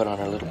when we put on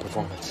our little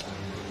performance.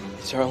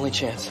 It's our only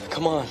chance.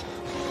 Come on.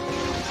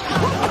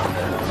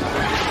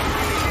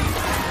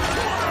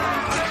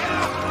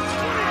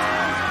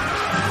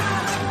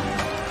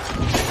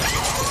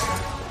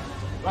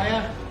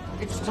 Ryan,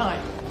 it's time.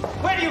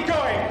 Where are you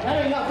going?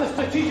 Carrying out the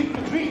strategic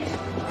retreat.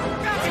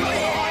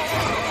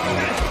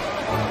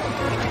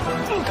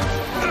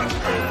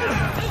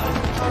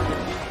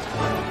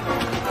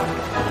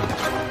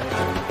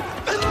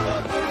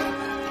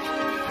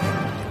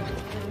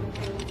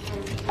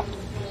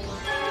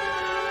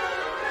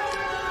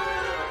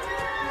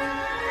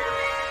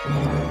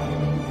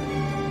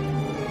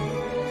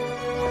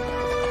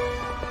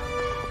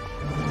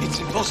 It's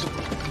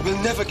impossible.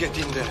 We'll never get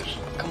in there.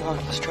 Come on,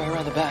 let's try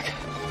around the back.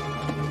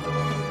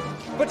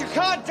 But you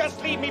can't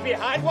just leave me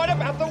behind. What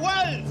about the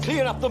wells?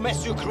 Clear up the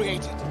mess you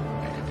created.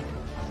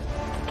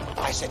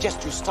 I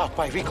suggest you start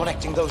by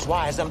reconnecting those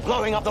wires and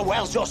blowing up the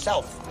wells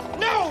yourself.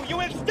 No, you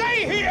will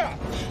stay here!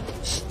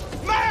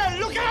 Man,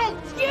 look out!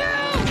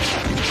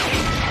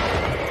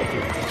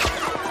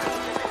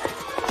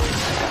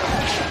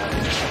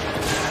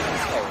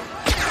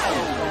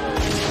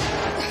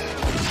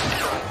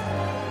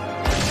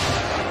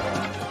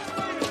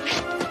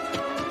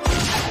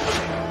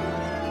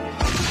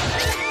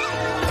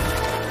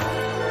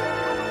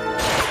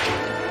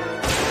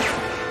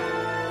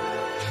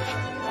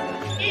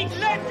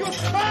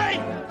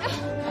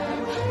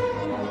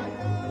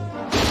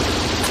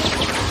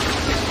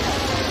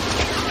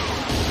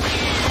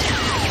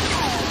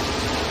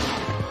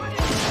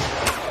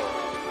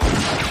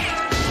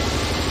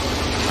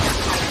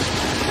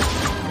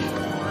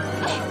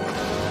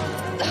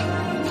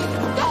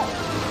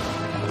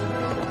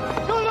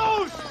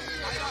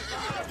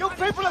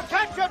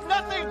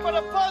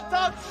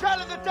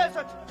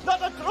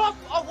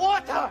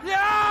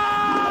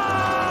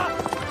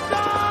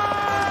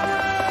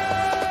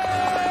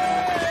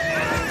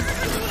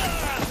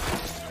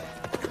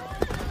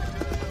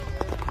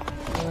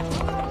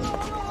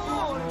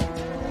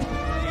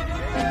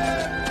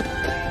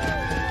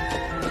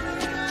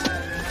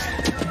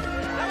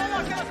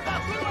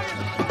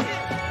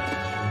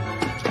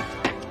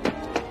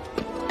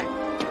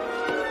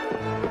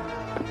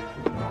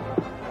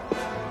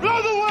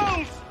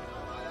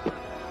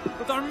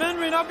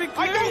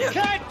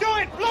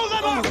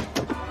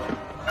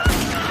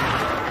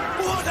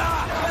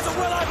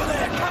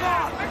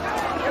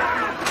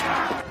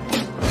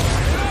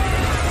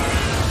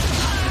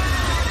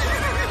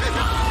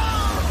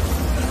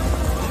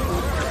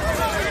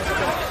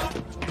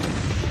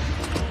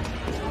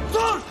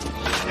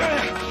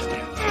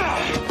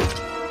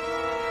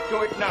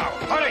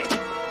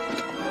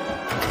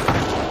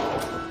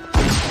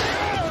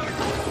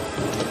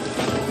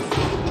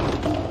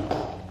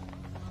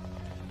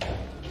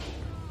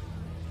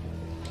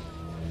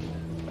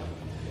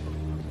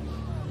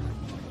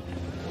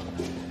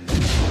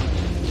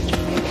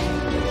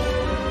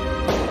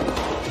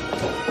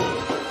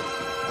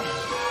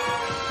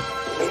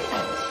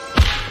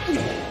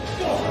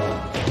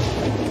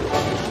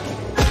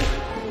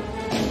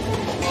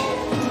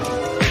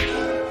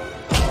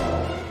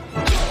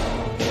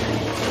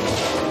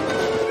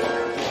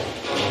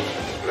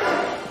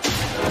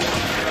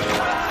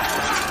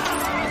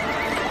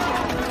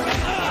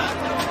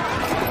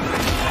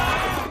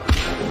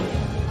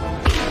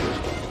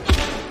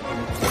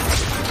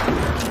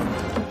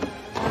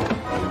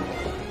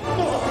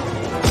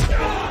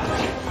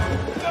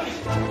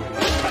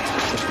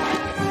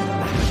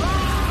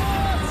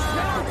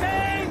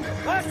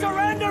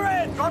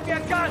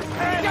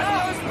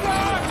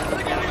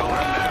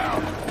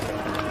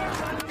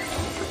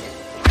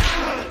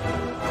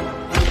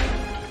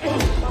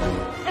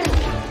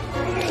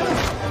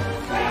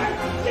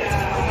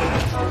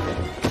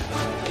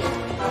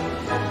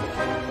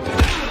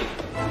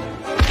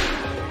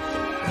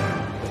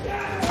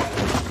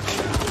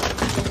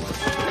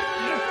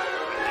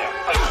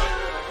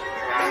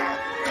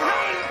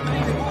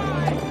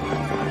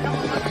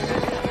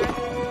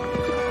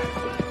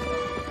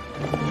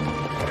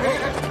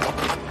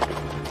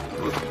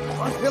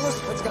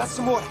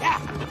 Some more. Yeah.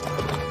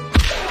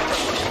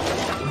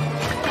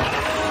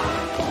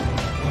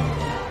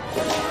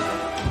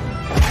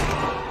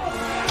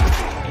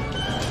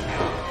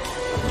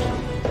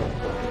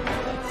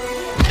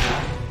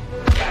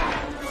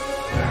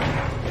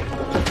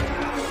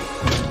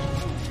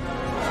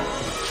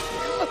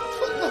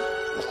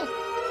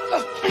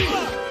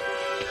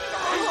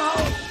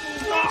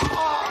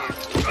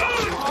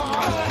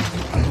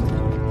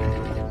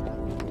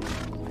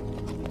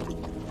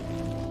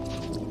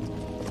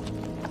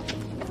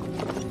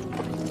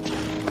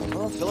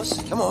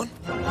 Come on.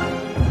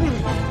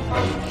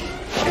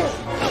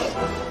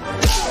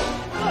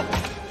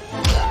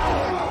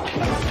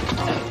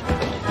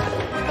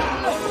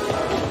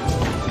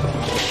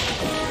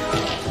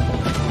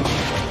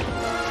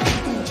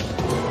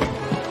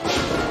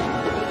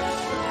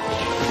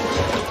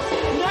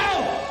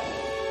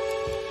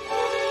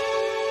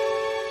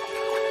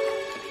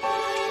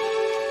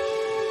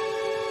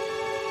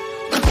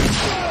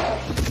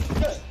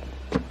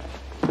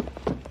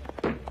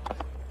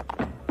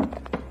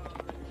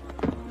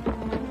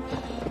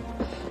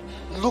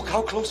 Look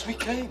how close we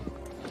came.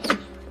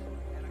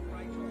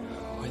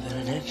 Within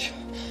an inch.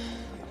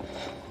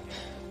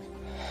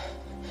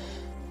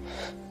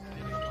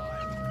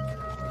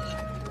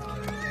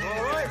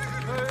 All right,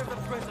 move the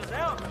prisoners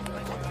out.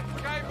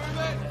 Okay, move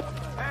it.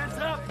 Hands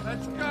up.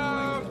 Let's go.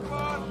 Come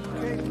on.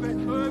 Keep it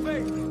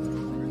moving.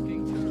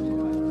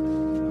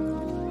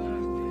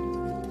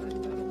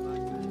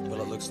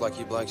 Well, it looks like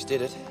you blokes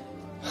did it.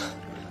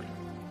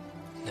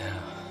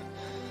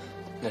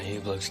 No, you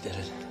blokes did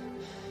it.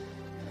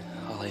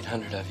 All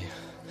 800 of you.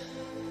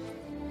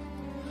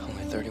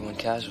 Only 31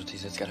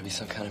 casualties. It's got to be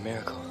some kind of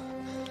miracle.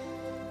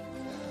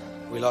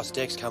 We lost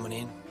Dex coming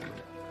in.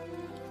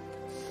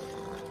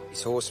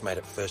 His horse made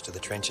it first to the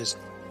trenches.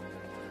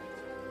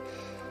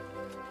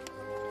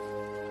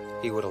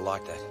 He would have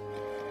liked that.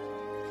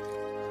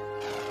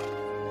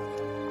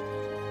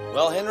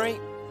 Well, Henry,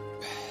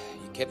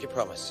 you kept your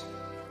promise.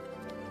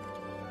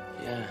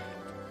 Yeah,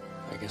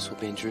 I guess we'll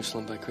be in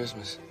Jerusalem by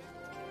Christmas.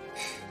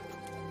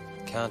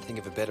 Can't think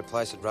of a better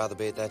place I'd rather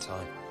be at that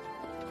time.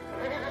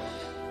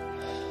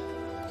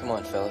 Come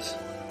on, fellas.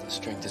 Let's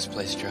drink this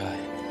place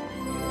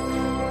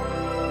dry.